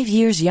 5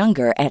 years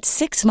younger at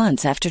 6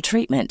 months after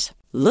treatment.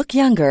 Look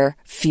younger,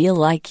 feel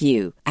like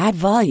you. Add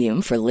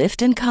volume for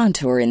lift and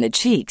contour in the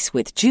cheeks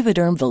with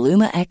Juvederm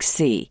Voluma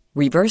XC.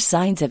 Reverse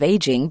signs of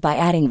aging by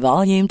adding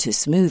volume to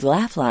smooth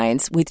laugh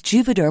lines with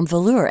Juvederm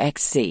Volure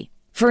XC.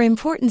 For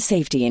important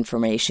safety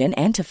information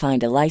and to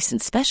find a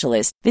licensed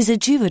specialist,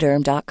 visit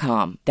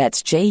Juvederm.com.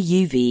 That's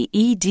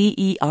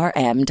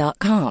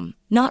JUVEDERM.com.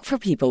 Not for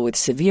people with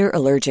severe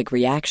allergic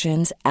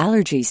reactions,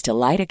 allergies to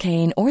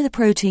lidocaine, or the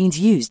proteins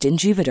used in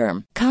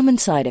Juvederm. Common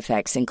side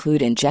effects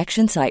include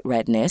injection site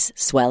redness,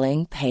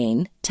 swelling,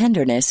 pain,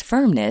 tenderness,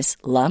 firmness,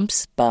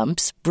 lumps,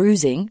 bumps,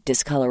 bruising,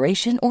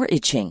 discoloration, or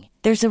itching.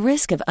 There's a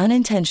risk of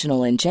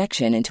unintentional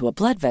injection into a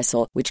blood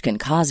vessel, which can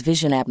cause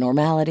vision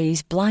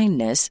abnormalities,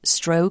 blindness,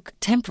 stroke,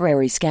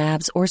 temporary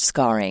scabs, or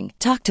scarring.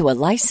 Talk to a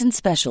licensed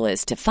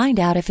specialist to find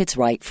out if it's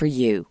right for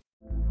you.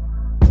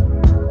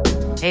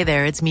 Hey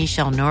there, it's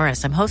Michelle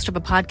Norris. I'm host of a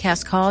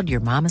podcast called Your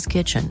Mama's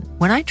Kitchen.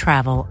 When I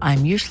travel,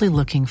 I'm usually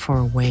looking for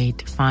a way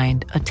to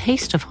find a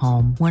taste of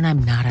home when I'm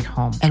not at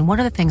home. And one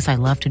of the things I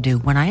love to do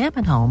when I am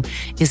at home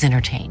is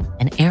entertain.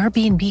 And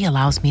Airbnb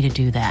allows me to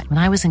do that. When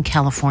I was in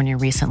California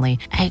recently,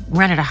 I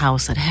rented a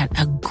house that had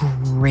a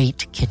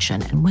great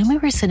kitchen. And when we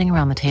were sitting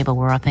around the table,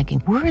 we were all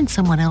thinking, we're in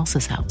someone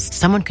else's house.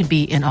 Someone could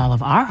be in all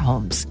of our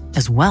homes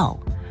as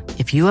well.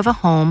 If you have a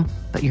home,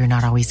 but you're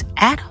not always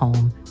at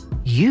home,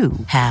 you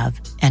have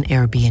an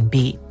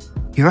Airbnb.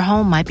 Your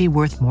home might be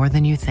worth more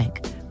than you think.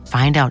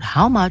 Find out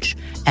how much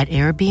at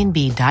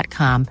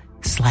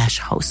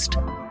airbnb.com/host.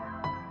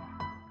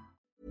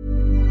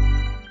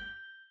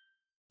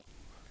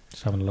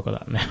 Just having a look at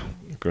that now.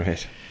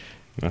 Great.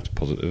 That's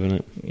positive, isn't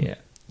it? Yeah,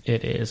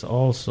 it is.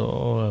 Also,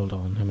 hold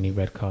on, how many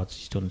red cards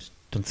he's done? He's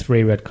done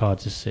 3 red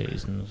cards this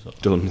season. So.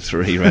 Done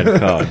 3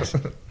 red cards.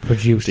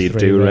 Produced Did 3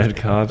 do red red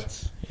card?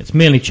 cards. It's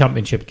mainly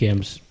championship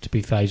games, to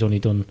be fair. He's only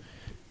done...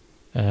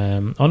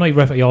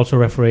 he also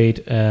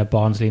refereed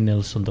Barnsley 0,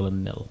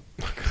 Sunderland 0.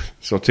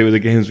 So 2 of the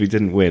games we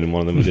didn't win and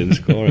one of them we didn't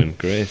score in.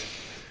 Great.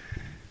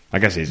 I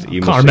guess I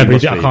can't remember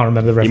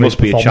the referee's he must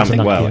be a performance in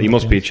that game, he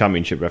must be a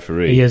championship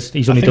referee. He is.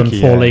 He's only done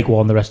 4 League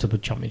One, the rest of the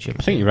championship.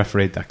 I think he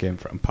refereed that game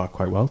for Fratton Park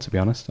quite well, to be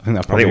honest. I think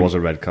it was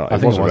a red card.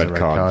 It was a red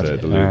card, the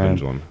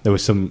Lubins one. There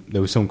was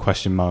some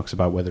question marks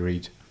about whether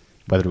it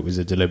was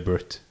a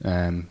deliberate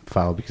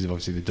foul because of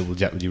obviously the double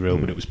jeopardy rule,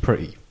 but it was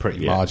pretty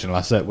marginal.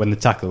 I said when the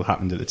tackle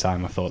happened at the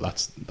time, I thought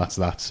that's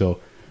that. So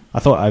I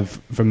thought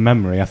from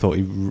memory, I thought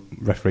he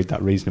refereed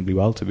that reasonably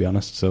well, to be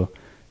honest. So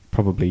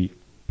probably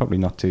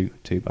not too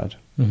bad.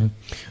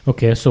 Mm-hmm.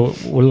 Okay, so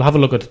we'll have a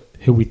look at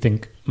who we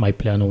think might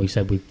play. I know we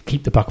said we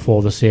keep the back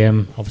 4 the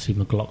same. Obviously,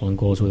 McLaughlin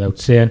goes without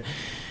saying.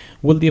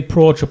 Will the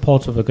approach of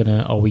Portsmouth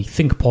we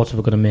think Portsmouth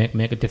are going to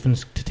make a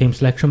difference to team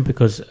selection?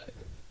 Because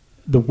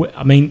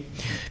Kenny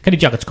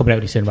Jackett's coming out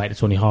and he's saying, right,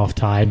 it's only half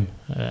time,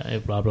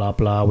 blah blah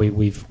blah.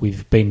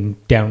 We've been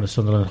down to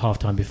Sunderland at half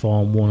time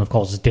before, and one of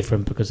course is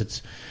different because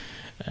it's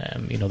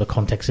the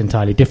context is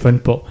entirely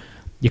different. But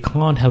you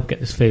can't help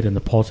get this feeling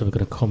the Portsmouth are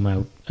going to come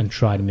out and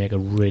try to make a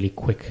really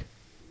quick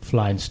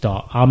flying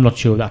start. I'm not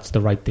sure that's the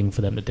right thing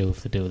for them to do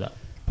if they do that.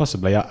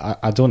 Possibly.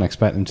 I don't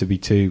expect them to be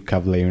too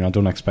cavalier, and I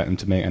don't expect them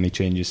to make any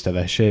changes to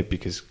their shape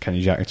because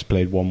Kenny Jackett's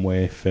played one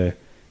way for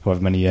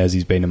however many years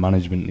he's been in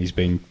management. He's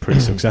been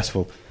pretty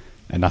successful,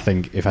 and I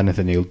think if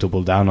anything he'll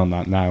double down on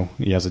that now.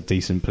 He has a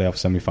decent playoff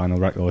semi-final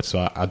record,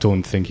 so I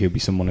don't think he'll be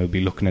someone who'll be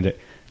looking at it,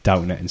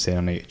 doubting it and saying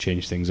I need to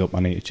change things up,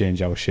 I need to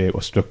change our shape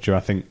or structure. I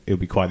think it'll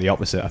be quite the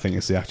opposite. I think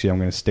it's I'm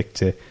going to stick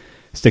to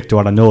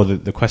what I know.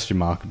 That the question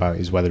mark about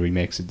is whether he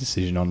makes a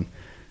decision on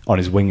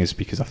his wingers,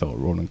 because I thought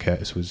Ronan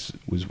Curtis was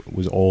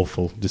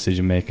awful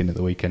decision making at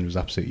the weekend. It was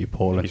absolutely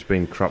appalling. He's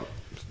been crap.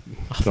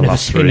 I've never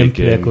seen him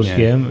play a good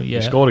game. Yeah.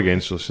 He scored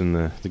against us in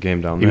the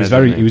game down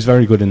there. He was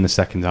very good in the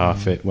second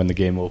half when the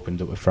game opened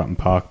up at Fratton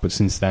Park, but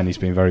since then he's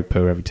been very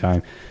poor every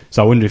time.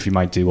 So I wonder if he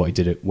might do what he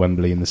did at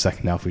Wembley in the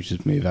second half, which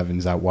is move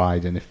Evans out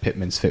wide, and if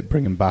Pittman's fit,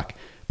 bring him back.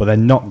 But they're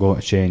not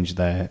going to change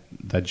their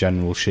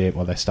general shape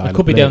or their style. It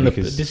could be down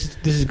this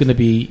is going to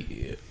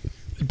be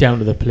down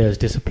to the players'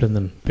 discipline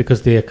then,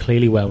 because they are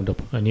clearly wound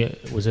up. And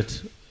was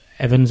it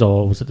Evans,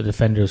 or was it the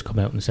defender who's come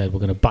out and said we're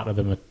going to batter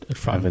them at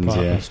Fratton Park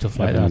and stuff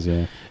like Evans, that.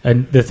 Yeah.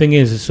 And the thing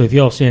is, so if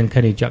you're saying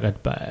Kenny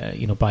Jackett,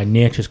 by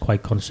nature is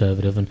quite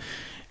conservative, and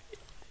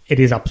it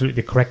is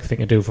absolutely the correct thing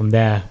to do from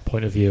their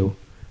point of view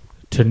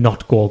to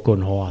not go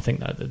gun-ho. I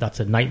think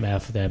that's a nightmare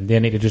for them. They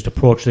need to just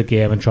approach the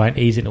game and try and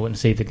ease into it and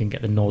see if they can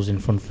get the nose in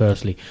front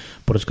firstly.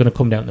 But it's going to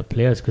come down to the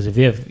players, because if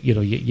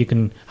you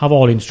can have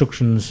all the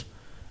instructions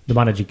the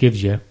manager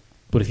gives you,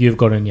 but if you've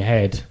got in your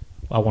head,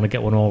 I want to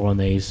get one over on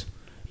these,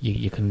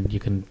 you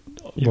can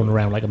run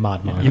around like a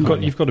madman.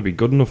 You've got to be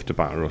good enough to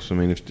batter us. I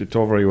mean, it's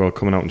all very well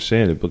coming out and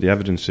saying it, but the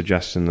evidence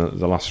suggesting that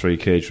the last 3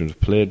 occasions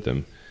we've played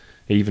them,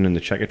 even in the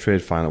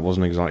Checkatrade final, it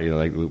wasn't exactly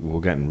like we were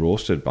getting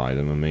roasted by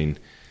them. I mean,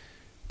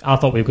 I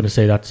thought we were going to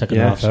say that second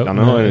half out. I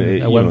know,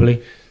 at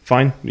Wembley.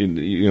 Fine,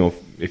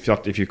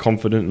 if you're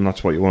confident and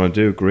that's what you want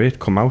to do, great,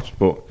 come out.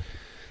 But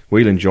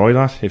we'll enjoy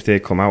that if they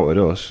come out at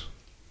us,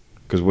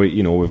 because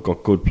we've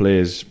got good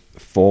players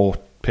for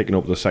picking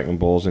up the second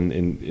balls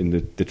in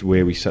the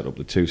way we set up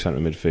the 2 centre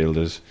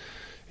midfielders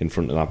in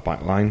front of that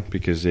back line,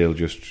 because they'll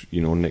just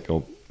nick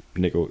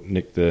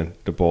the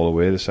ball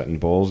away, the second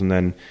balls, and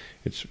then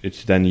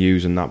it's then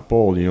using that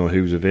ball,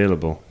 who's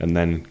available, and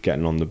then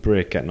getting on the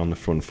break, getting on the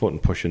front foot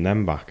and pushing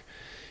them back,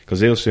 because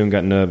they'll soon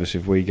get nervous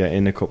if we get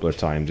in a couple of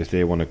times. If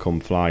they want to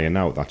come flying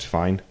out, that's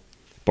fine,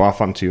 but I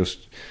fancy us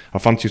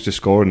to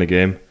score in the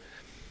game,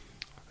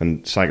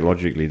 and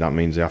psychologically that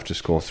means they have to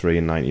score 3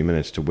 in 90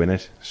 minutes to win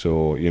it.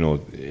 So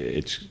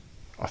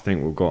I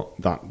think we've got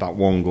that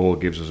one goal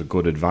gives us a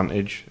good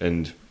advantage,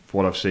 and for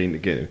what I've seen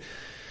again,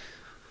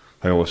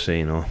 I always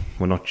say,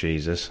 we're not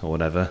Jesus or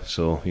whatever,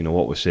 so,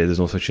 what we say, there's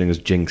no such thing as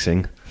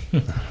jinxing.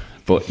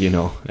 But,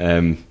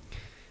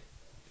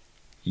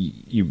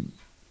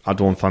 I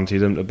don't fancy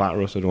them to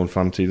batter us. I don't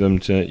fancy them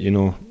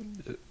to,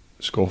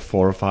 score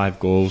 4 or 5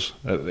 goals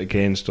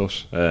against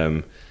us.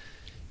 They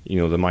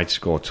might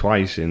score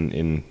twice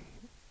in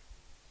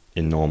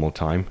normal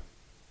time,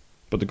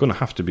 but they're going to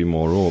have to be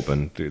more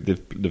open.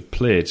 They've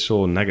played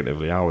so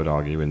negatively, I would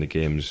argue, in the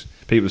games.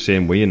 People are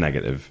saying we're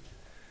negative.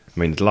 I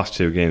mean, the last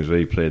 2 games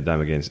we played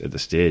them against at the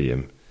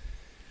stadium,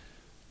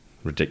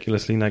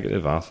 ridiculously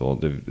negative, I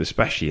thought,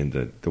 especially in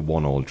the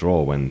 1-1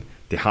 draw, when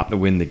they had to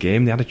win the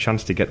game. They had a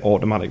chance to get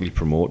automatically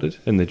promoted,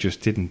 and they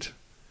just didn't.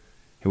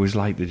 It was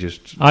like they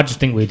just... I just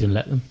think we didn't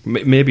let them.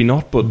 Maybe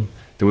not, but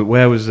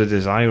where was the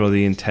desire or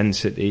the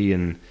intensity,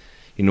 and,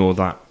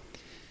 that...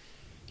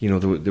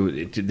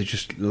 they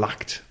just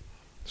lacked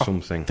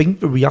something. I think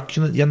the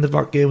reaction at the end of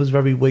that game was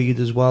very weird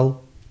as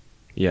well.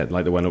 Yeah,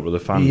 like they went up to the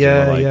fans.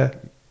 Yeah.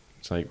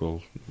 It's like,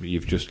 well,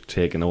 you've just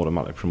taken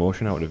automatic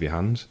promotion out of your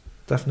hands.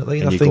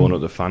 Definitely, and you're going up to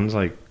the fans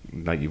like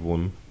you've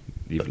won.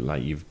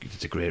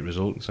 It's a great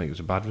result. It's like it's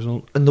a bad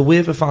result. And the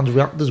way the fans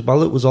reacted as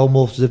well, it was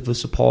almost as if they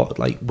supported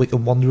like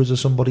Wycombe Wanderers or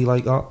somebody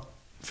like that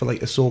for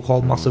like a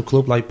so-called massive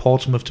club like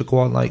Portsmouth to go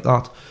on like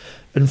that.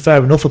 And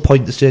fair enough, a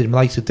point the stadium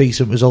likes a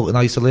decent result in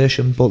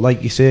isolation, but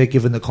like you say,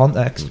 given the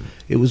context,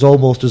 it was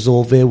almost as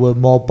though they were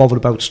more bothered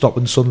about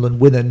stopping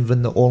Sunderland winning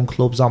than their own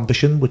club's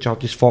ambition, which I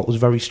just thought was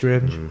very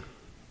strange.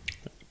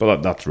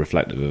 But that's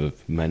reflective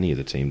of many of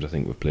the teams I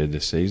think we've played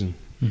this season.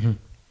 Mm-hmm.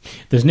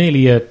 There's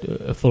nearly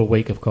a full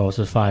week, of course.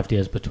 There's 5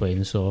 days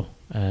between, so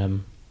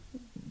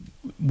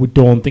we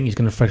don't think he's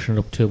going to freshen it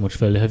up too much.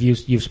 Phil,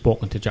 you've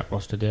spoken to Jack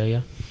Ross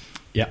today?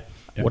 Yeah.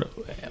 What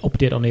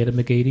update on Aidan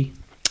McGeady?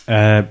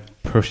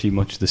 Pretty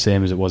much the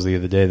same as it was the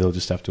other day. They'll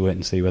just have to wait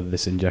and see whether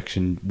this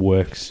injection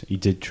works. He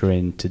did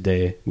train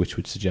today, which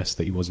would suggest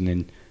that he wasn't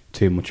in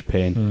too much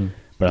pain.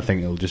 But I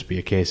think it'll just be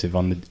a case of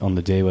on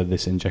the day whether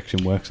this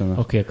injection works or not.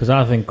 Okay, because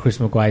I think Chris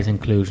Maguire's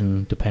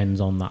inclusion depends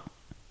on that.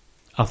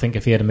 I think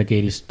if Aidan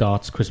McGeady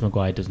starts, Chris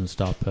Maguire doesn't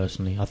start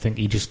personally. I think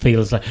he just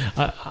feels like...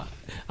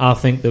 I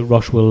think that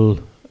Ross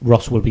will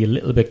be a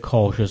little bit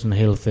cautious, and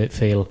he'll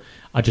feel,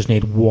 I just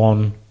need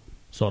one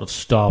sort of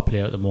star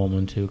player at the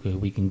moment who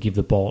we can give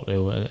the ball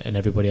to, and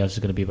everybody else is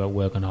going to be about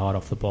working hard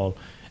off the ball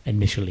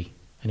initially.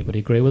 Anybody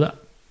agree with that?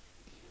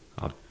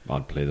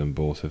 I'd play them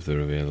both if they're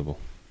available.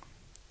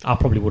 I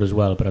probably would as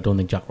well, but I don't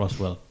think Jack Ross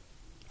will.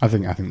 I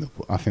think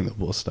they'll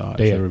both start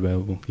if they're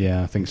available.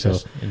 Yeah, I think so.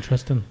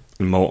 Interesting.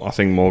 I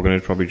think Morgan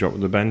would probably drop to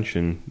the bench,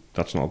 and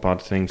that's not a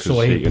bad thing. So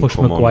he push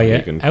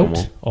Maguire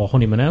out or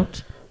Honeyman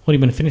out?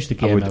 Honeyman finished the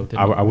game out.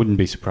 I wouldn't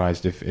be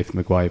surprised if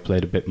Maguire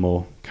played a bit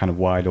more kind of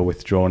wide or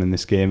withdrawn in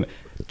this game.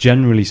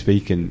 Generally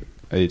speaking,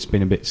 it's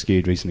been a bit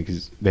skewed recently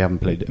because they haven't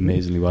played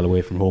amazingly well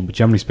away from home. But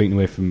generally speaking,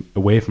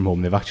 away from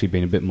home, they've actually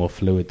been a bit more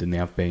fluid than they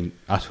have been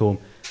at home.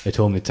 At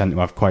home, they tend to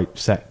have quite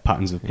set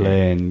patterns of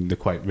play, and they're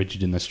quite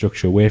rigid in their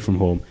structure. Away from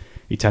home,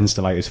 he tends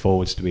to like his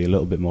forwards to be a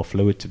little bit more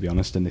fluid, to be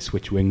honest, and they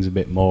switch wings a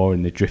bit more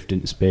and they drift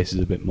into spaces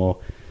a bit more.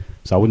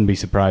 So I wouldn't be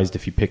surprised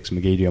if he picks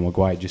McGeady or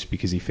Maguire just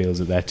because he feels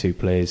that they're two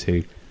players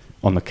who,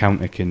 on the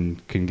counter, can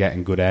get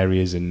in good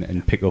areas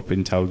and pick up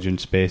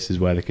intelligent spaces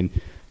where they can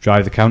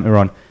drive the counter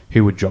on.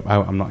 Who would drop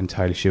out? I'm not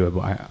entirely sure,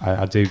 but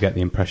I do get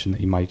the impression that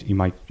he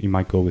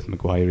might go with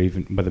Maguire,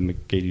 even whether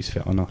McGeady's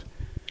fit or not.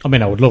 I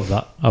mean, I would love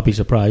that. I'd be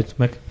surprised,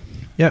 Mick.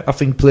 Yeah, I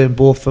think playing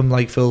both of them,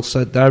 like Phil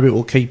said there, it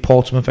will keep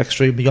Portsmouth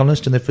extremely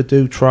honest, and if they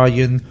do try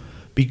and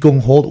be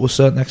gung-ho to a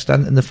certain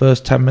extent in the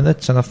first 10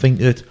 minutes, and I think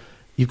that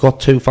you've got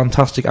two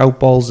fantastic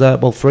outballs there.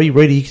 Well, three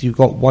really, because you've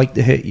got White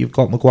to hit, you've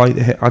got Maguire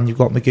to hit, and you've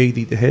got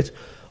McGeady to hit,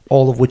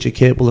 all of which are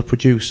capable of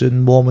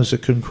producing moments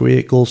that can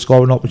create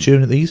goal-scoring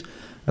opportunities.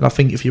 And I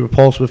think if you're a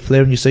Portsmouth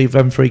player and you see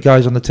them three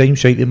guys on the team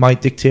sheet, it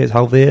might dictate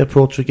how they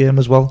approach the game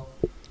as well.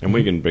 And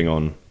we can bring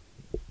on,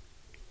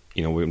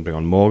 we can bring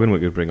on Morgan, we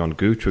could bring on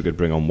Gooch, we could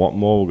bring on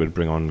Watmore, we could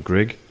bring on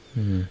Grigg.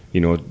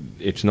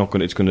 It's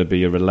going to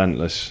be a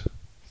relentless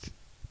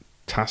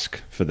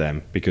task for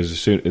them,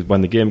 because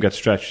when the game gets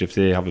stretched, if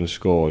they haven't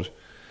scored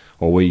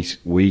or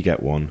we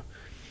get one,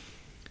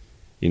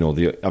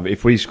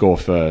 if we score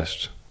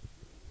first,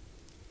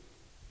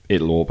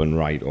 it'll open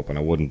right up, and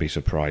I wouldn't be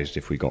surprised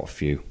if we got a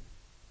few.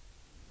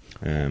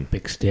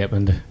 Big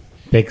statement.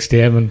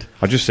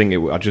 I just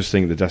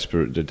think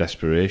the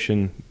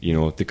desperation,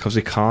 because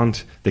they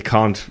can't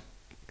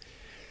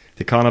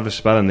have a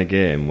spell in the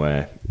game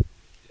where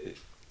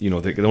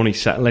they can only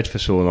settle it for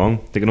so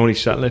long. They can only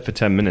settle it for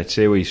 10 minutes.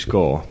 Say we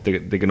score, they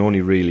can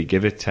only really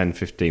give it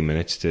 10-15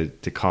 minutes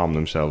to calm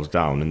themselves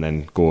down and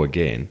then go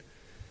again,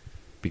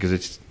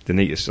 because they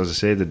need to, as I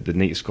say, they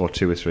need to score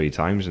 2 or 3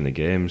 times in the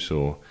game.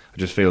 So I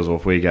just feel as though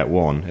if we get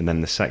one, and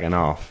then the second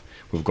half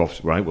we've got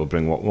right, we'll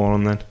bring Watmore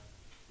on then.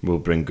 We'll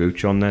bring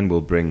Gooch on then.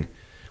 We'll bring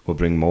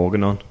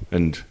Morgan on,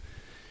 and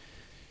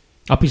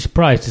I'd be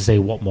surprised to say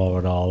Watmore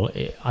at all.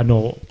 I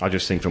know. I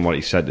just think from what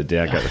he said today,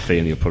 I get the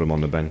feeling he'll put him on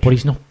the bench. But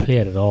he's not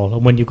played at all.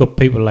 And when you've got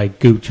people like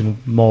Gooch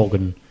and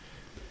Morgan,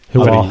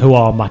 who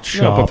are match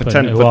sharp, for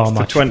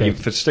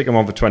stick him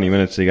on for 20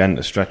 minutes again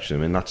to stretch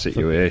them in that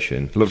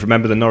situation. Look,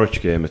 remember the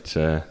Norwich game at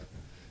the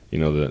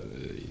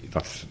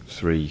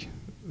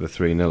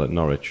 3-0 at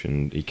Norwich,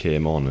 and he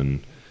came on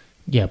and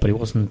but he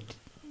wasn't.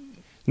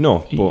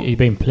 No, but he'd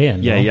been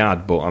playing. Yeah, no? he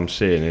had, but I'm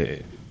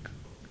saying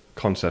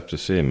concept the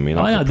same. I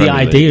mean, the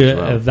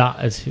idea of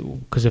that is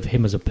because of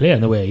him as a player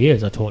and the way he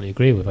is, I totally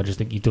agree with. I just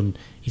think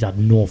he's had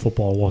no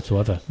football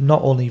whatsoever.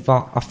 Not only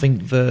that, I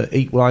think the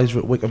equaliser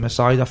at Wickham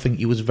aside, I think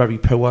he was very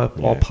poor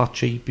or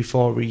patchy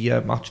before he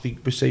actually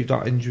received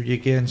that injury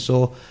again.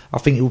 So I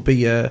think it would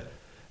be a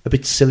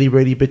bit silly,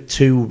 really, a bit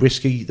too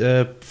risky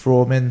to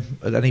throw him in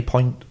at any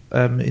point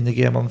in the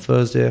game on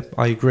Thursday.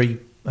 I agree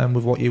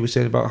with what you were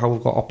saying about how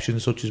we've got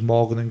options such as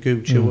Morgan and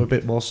Gooch who are a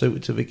bit more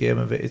suited to the game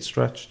if it's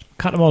stretched.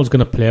 Cattermole's going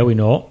to play, we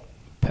know.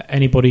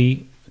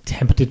 Anybody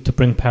tempted to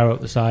bring Power out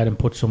the side and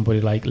put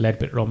somebody like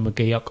Ledbetter or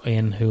McGeoch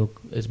in, who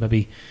is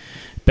maybe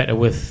better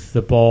with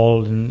the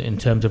ball in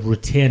terms of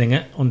retaining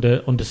it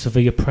under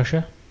severe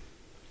pressure?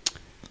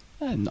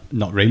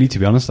 Not really, to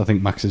be honest. I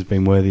think Max has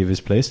been worthy of his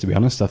place, to be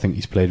honest. I think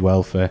he's played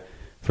well for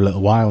a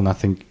little while, and I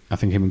think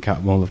him and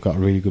Cattermole have got a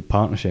really good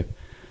partnership.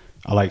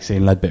 I like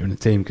seeing Ledbetter in the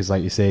team because,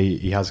 like you say,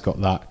 he has got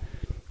that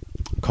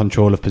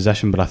control of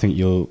possession. But I think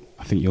you'll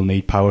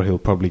need Power. He'll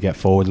probably get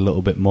forward a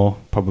little bit more,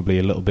 probably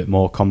a little bit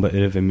more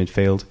combative in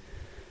midfield,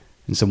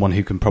 and someone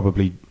who can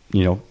probably,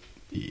 I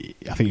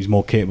think he's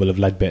more capable of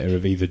Ledbetter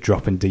of either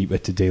dropping deeper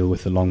to deal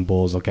with the long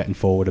balls or getting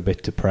forward a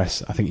bit to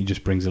press. I think he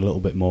just brings a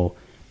little bit more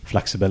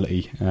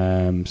flexibility.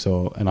 And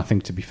I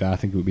think, to be fair, I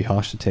think it would be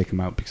harsh to take him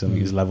out because I think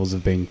his levels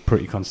have been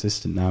pretty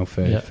consistent now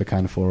for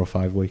kind of 4 or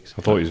 5 weeks.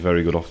 I thought he was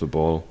very good off the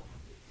ball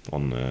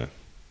on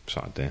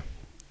Saturday.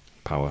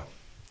 Power,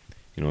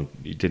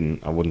 he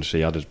didn't. I wouldn't say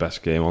he had his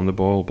best game on the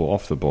ball, but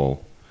off the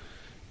ball,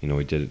 he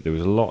did. There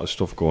was a lot of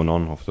stuff going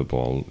on off the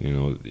ball,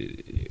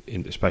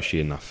 especially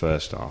in that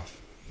first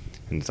half,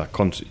 and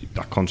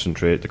the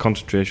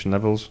concentration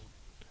levels,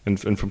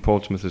 and from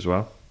Portsmouth as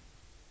well.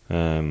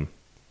 So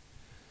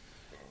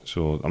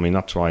I mean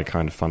that's why I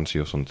kind of fancy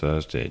us on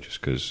Thursday,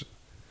 just because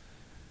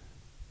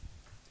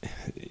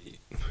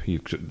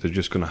they're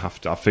just going to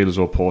have to. I feel as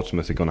though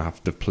Portsmouth are going to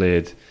have to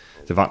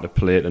They've had to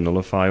play to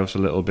nullify us a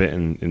little bit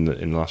in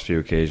the last few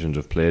occasions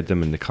I've played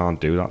them, and they can't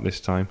do that this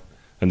time.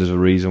 And there's a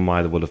reason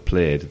why they would have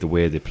played the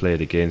way they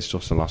played against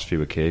us in the last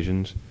few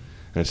occasions.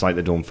 And it's like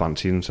they don't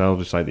fancy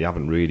themselves. It's like they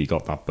haven't really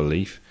got that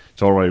belief.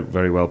 It's all right,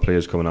 very well,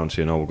 players coming out and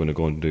saying, "Oh, we're going to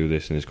go and do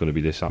this, and it's going to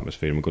be this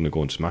atmosphere, and we're going to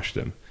go and smash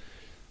them."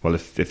 Well,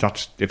 if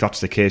that's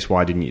the case,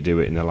 why didn't you do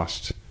it in the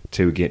last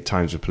 2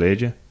 times we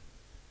played you?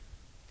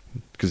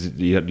 Because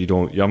you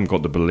haven't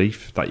got the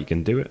belief that you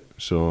can do it.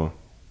 So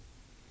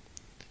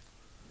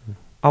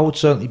I would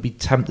certainly be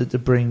tempted to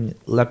bring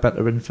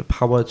Ledbetter in for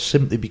Power,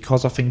 simply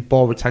because I think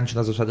ball retention,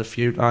 as I've said a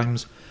few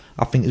times,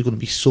 I think is going to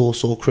be so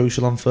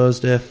crucial on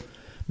Thursday.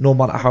 No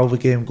matter how the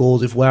game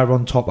goes, if we're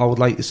on top, I would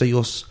like to see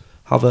us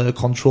have a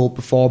controlled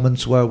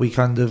performance where we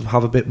kind of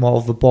have a bit more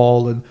of the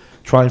ball and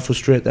try and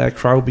frustrate their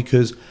crowd,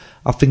 because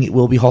I think it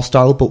will be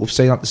hostile. But we've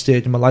seen at the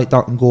stadium, I like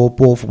that can go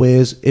both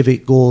ways. If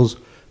it goes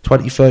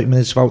 20-30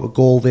 minutes without a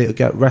goal, they'll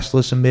get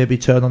restless and maybe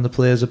turn on the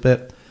players a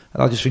bit.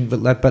 And I just think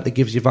that Ledbetter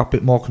gives you that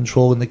bit more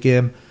control in the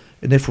game.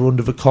 And if we're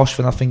under the cosh,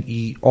 then I think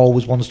he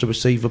always wants to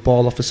receive the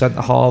ball off the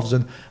centre halves.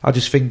 And I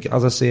just think,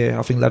 as I say,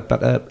 I think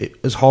Ledbetter,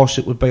 as harsh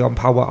it would be on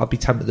Power, I'd be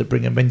tempted to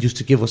bring him in just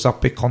to give us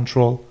that bit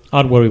control.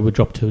 I'd worry we'd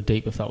drop too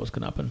deep if that was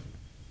going to happen.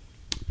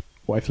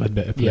 What if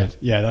Ledbetter played?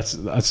 Yeah,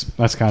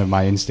 that's kind of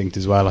my instinct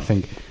as well. I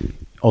think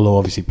although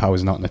obviously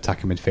Power's not an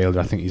attacking midfielder,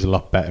 I think he's a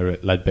lot better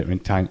at Ledbetter in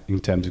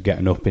terms of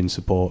getting up in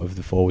support of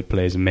the forward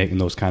players and making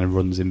those kind of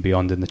runs in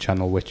beyond in the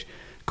channel, which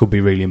could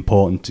be really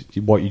important.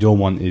 What you don't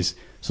want is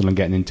someone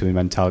getting into a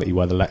mentality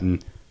where they're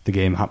letting the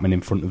game happen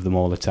in front of them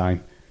all the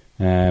time.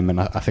 And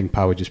I think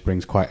Power just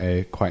brings quite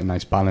a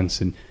nice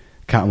balance. And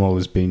Catmull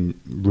has been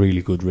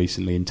really good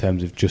recently in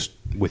terms of just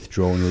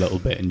withdrawing a little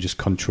bit and just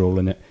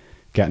controlling it,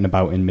 getting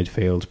about in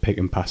midfield,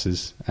 picking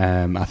passes.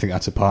 I think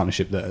that's a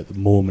partnership that at the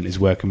moment is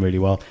working really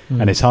well.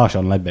 And it's harsh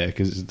on Ledbetter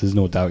because there's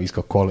no doubt he's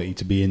got quality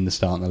to be in the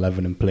starting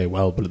 11 and play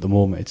well, but at the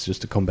moment it's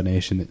just a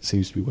combination that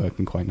seems to be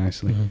working quite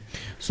nicely.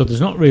 So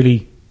there's not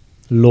really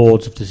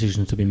loads of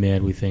decisions to be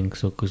made, we think,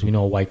 so because we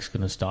know Wyke's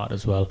going to start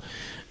as well.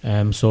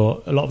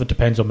 So a lot of it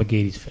depends on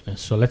McGeady's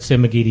fitness. So let's say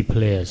McGeady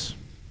plays,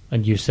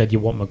 and you said you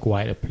want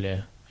Maguire to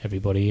play.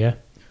 Everybody, yeah?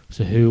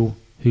 So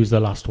who's the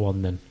last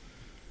one then?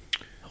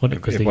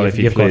 Because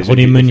you've got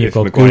Honeyman, you've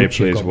got Gooch,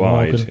 you've got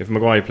Morgan. If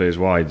Maguire plays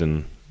wide,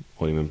 then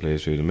Honeyman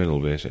plays through the middle,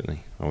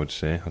 basically, I would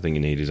say. I think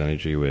you need his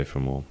energy away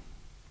from all.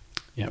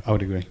 Yeah, I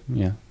would agree.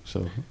 Yeah,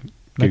 so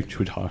Gooch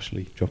would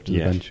harshly drop to the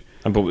bench.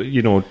 But,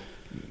 you know,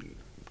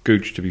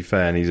 Gooch, to be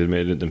fair, and he's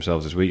admitted it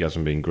themselves this week,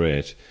 hasn't been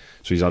great.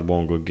 So he's had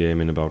one good game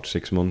in about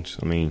 6 months.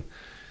 I mean,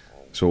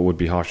 so it would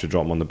be harsh to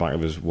drop him on the back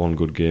of his one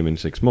good game in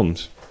 6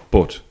 months.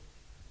 But,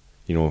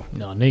 you know...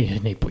 No, you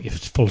need to put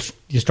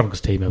your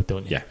strongest team out,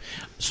 don't you? Yeah.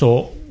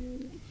 So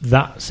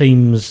that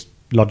seems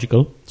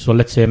logical. So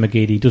let's say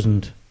McGeady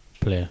doesn't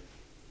play.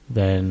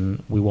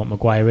 Then we want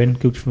Maguire in.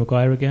 Gooch for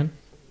Maguire again?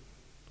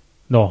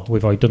 No,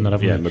 we've already done that,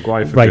 haven't we? Yeah,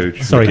 Maguire for right,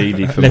 Gooch. Sorry,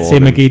 McGeady for let's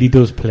Morgan. say McGeady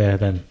does play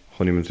then.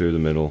 Honeyman through the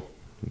middle.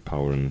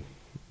 Power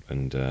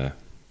and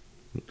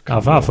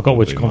I forgot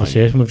which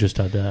conversation we've just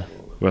had there.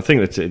 Well, I think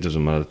that it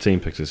doesn't matter. The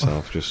team picks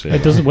itself. Just say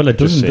it doesn't. Well, it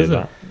doesn't, does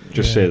it?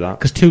 Just say that.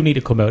 Because two need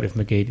to come out if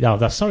McGeady. No,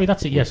 that's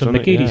it. Yeah, so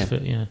McGeady's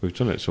fit. Yeah, we've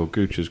done it. So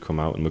Gooch has come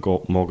out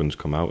and Morgan's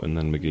come out, and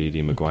then McGeady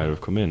and Maguire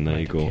have come in. There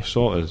you go.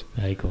 Sorted.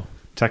 There you go.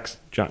 Text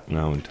Jack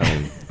now and tell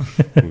him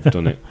we've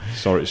done it.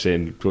 Sorry to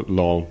say,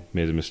 lol,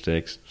 made a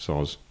mistake.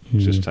 Soz.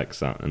 Just text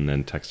that and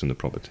then text him the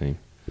proper team.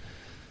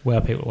 Where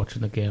are people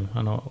watching the game?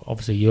 I know,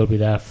 obviously, you'll be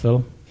there,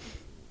 Phil.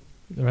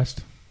 The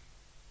rest?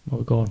 Where are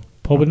we going?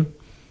 Pubbing?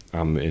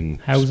 I'm in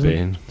Housing?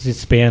 Spain. Is it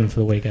Spain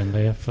for the weekend?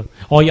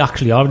 You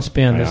actually are in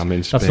Spain. I am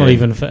in Spain. That's not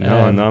even for...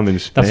 I'm in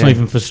Spain. That's not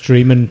even for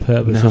streaming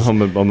purposes. No,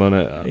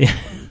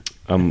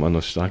 I'm on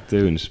a stag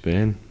do in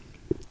Spain.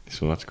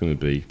 So that's going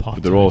to be...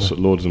 But there are also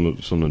loads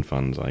of Sunderland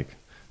fans, like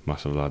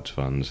massive Lads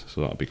fans,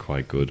 so that'll be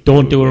quite good.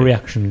 Don't do a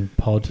reaction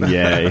pod.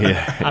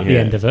 Yeah. At the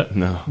end of it.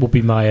 No. Would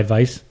be my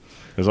advice.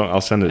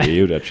 I'll send it to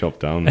you to chop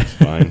down. That's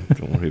fine.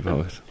 Don't worry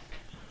about it.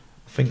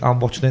 I think I'm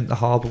watching Into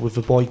Harbour with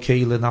the boy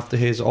Keelan after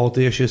his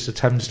audacious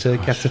attempts to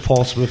get to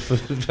Portsmouth.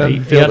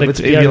 He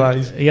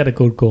had a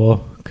good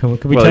go. Can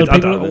we tell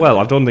people? Well,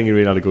 I don't think he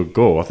really had a good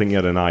go. I think he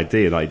had an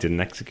idea that he didn't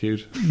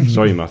execute.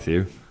 Sorry,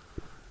 Matthew. Do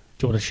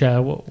you want to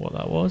share what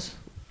that was?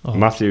 Oh.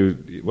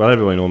 Matthew, well,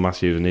 everyone knows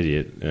Matthew's an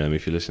idiot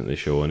if you listen to the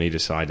show, and he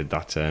decided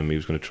that he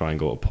was going to try and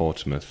go to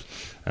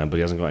Portsmouth, but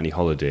he hasn't got any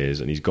holidays,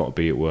 and he's got to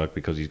be at work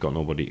because he's got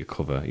nobody to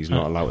cover. He's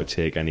not allowed to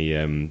take any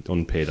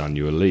unpaid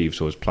annual leave,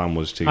 so his plan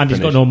was to he's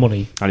got no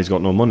money. And he's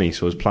got no money,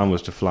 so his plan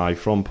was to fly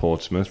from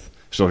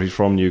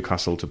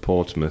Newcastle to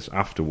Portsmouth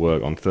after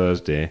work on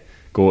Thursday,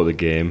 go to the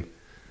game,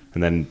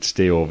 and then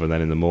stay over, and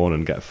then in the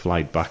morning get a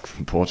flight back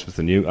from Portsmouth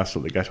to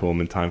Newcastle to get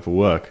home in time for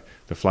work.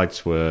 The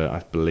flights were,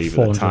 I believe,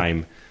 400. At the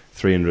time...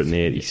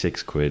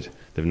 386 quid.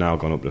 They've now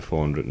gone up to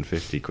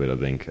 450 quid, I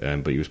think.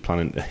 But he was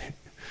planning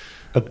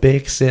a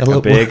bake sale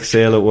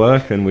at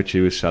work, in which he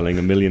was selling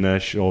a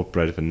millionaire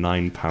shortbread for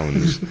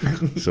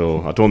 £9.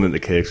 So I don't think the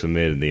cakes were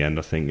made in the end.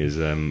 I think his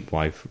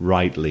wife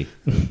rightly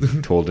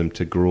told him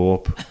to grow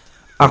up.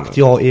 Act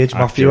your age,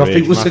 Matthew. I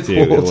think was the quote.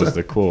 It was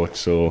the quote.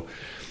 So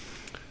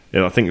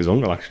I think his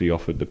uncle actually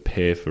offered to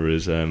pay for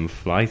his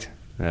flight.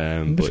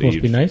 This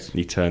must be nice.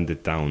 He turned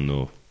it down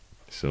though.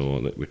 So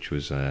which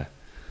was.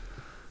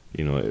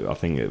 I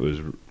think it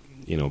was,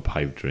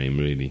 pipe dream,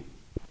 really.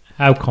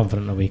 How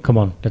confident are we? Come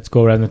on, let's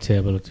go around the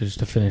table just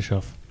to finish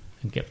off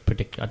and get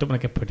I don't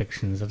want to get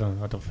predictions. I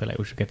don't feel like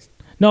we should get...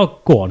 No,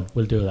 go on,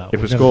 we'll do that.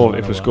 If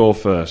we score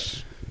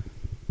first,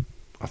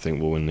 I think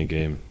we'll win the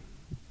game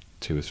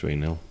 2 or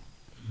 3-0.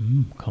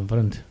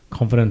 Confident.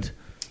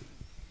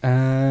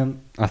 I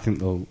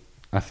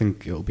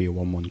think it'll be a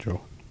 1-1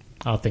 draw.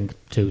 I think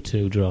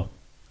 2-2 draw.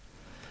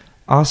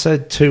 I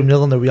said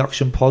 2-0 in the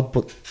reaction pod,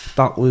 but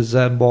that was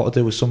more to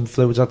do with some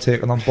fluids I'd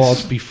taken on board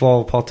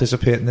before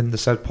participating in the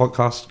said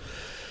podcast.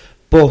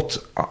 But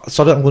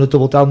sorry, I'm going to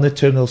double down there,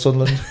 2-0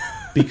 Sunderland,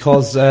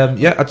 because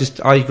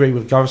I agree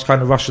with Gareth's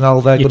kind of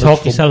rationale there. You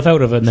talk yourself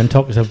out of it and then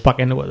talk yourself back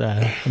into it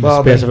there in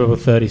the space of about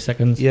 30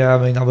 seconds. Yeah,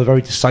 I mean, I'm a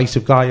very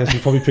decisive guy, as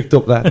you probably picked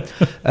up there.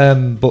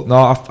 But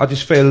no, I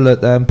just feel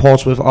that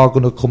Portsmouth are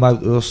going to come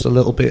out to us a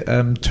little bit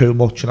too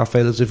much, and I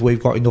feel as if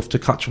we've got enough to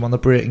catch them on the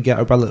break and get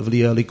a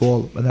relatively early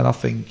goal, and then I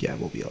think,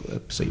 we'll be able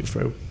to see it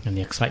through. And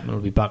the excitement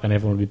will be back, and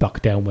everyone will be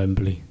back down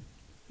Wembley.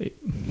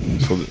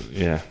 So,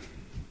 yeah.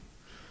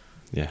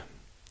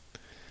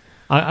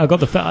 I got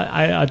the.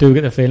 I do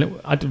get the feeling.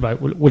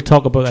 Right, we'll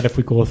talk about that if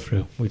we go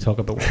through. We talk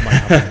about what might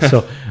happen.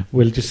 So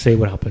we'll just see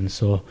what happens.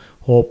 So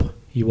hope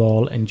you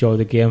all enjoy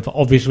the game for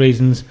obvious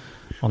reasons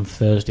on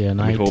Thursday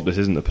night. We hope this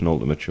isn't the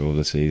penultimate show of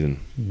the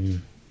season.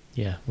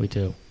 Yeah, we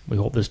do. We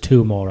hope there's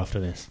 2 more after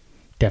this.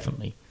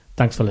 Definitely.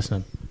 Thanks for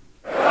listening.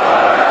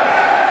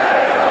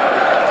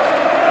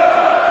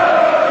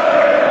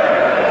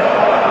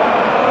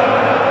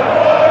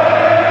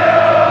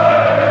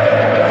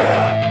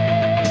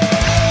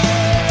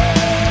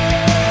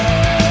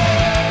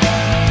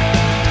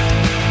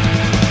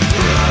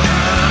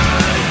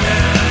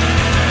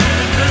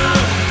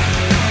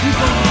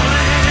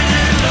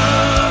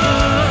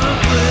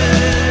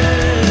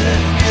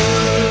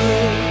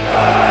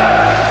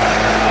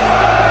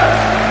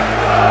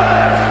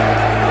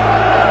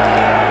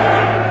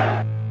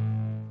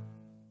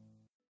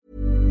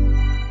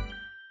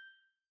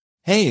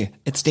 Hey,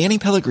 it's Danny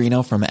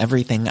Pellegrino from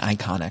Everything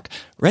Iconic.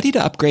 Ready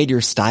to upgrade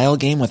your style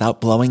game without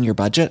blowing your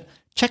budget?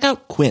 Check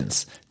out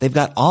Quince. They've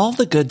got all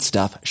the good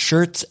stuff,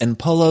 shirts and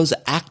polos,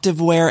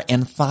 activewear,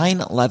 and fine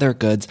leather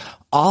goods,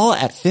 all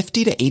at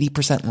 50 to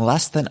 80%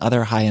 less than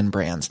other high-end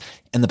brands.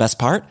 And the best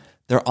part?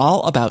 They're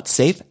all about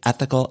safe,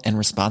 ethical, and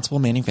responsible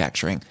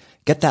manufacturing.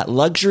 Get that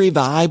luxury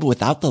vibe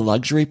without the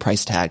luxury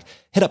price tag.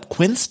 Hit up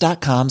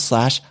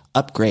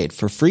quince.com/upgrade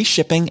for free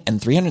shipping and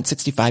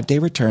 365-day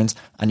returns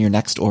on your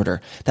next order.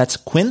 That's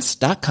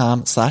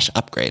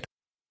quince.com/upgrade.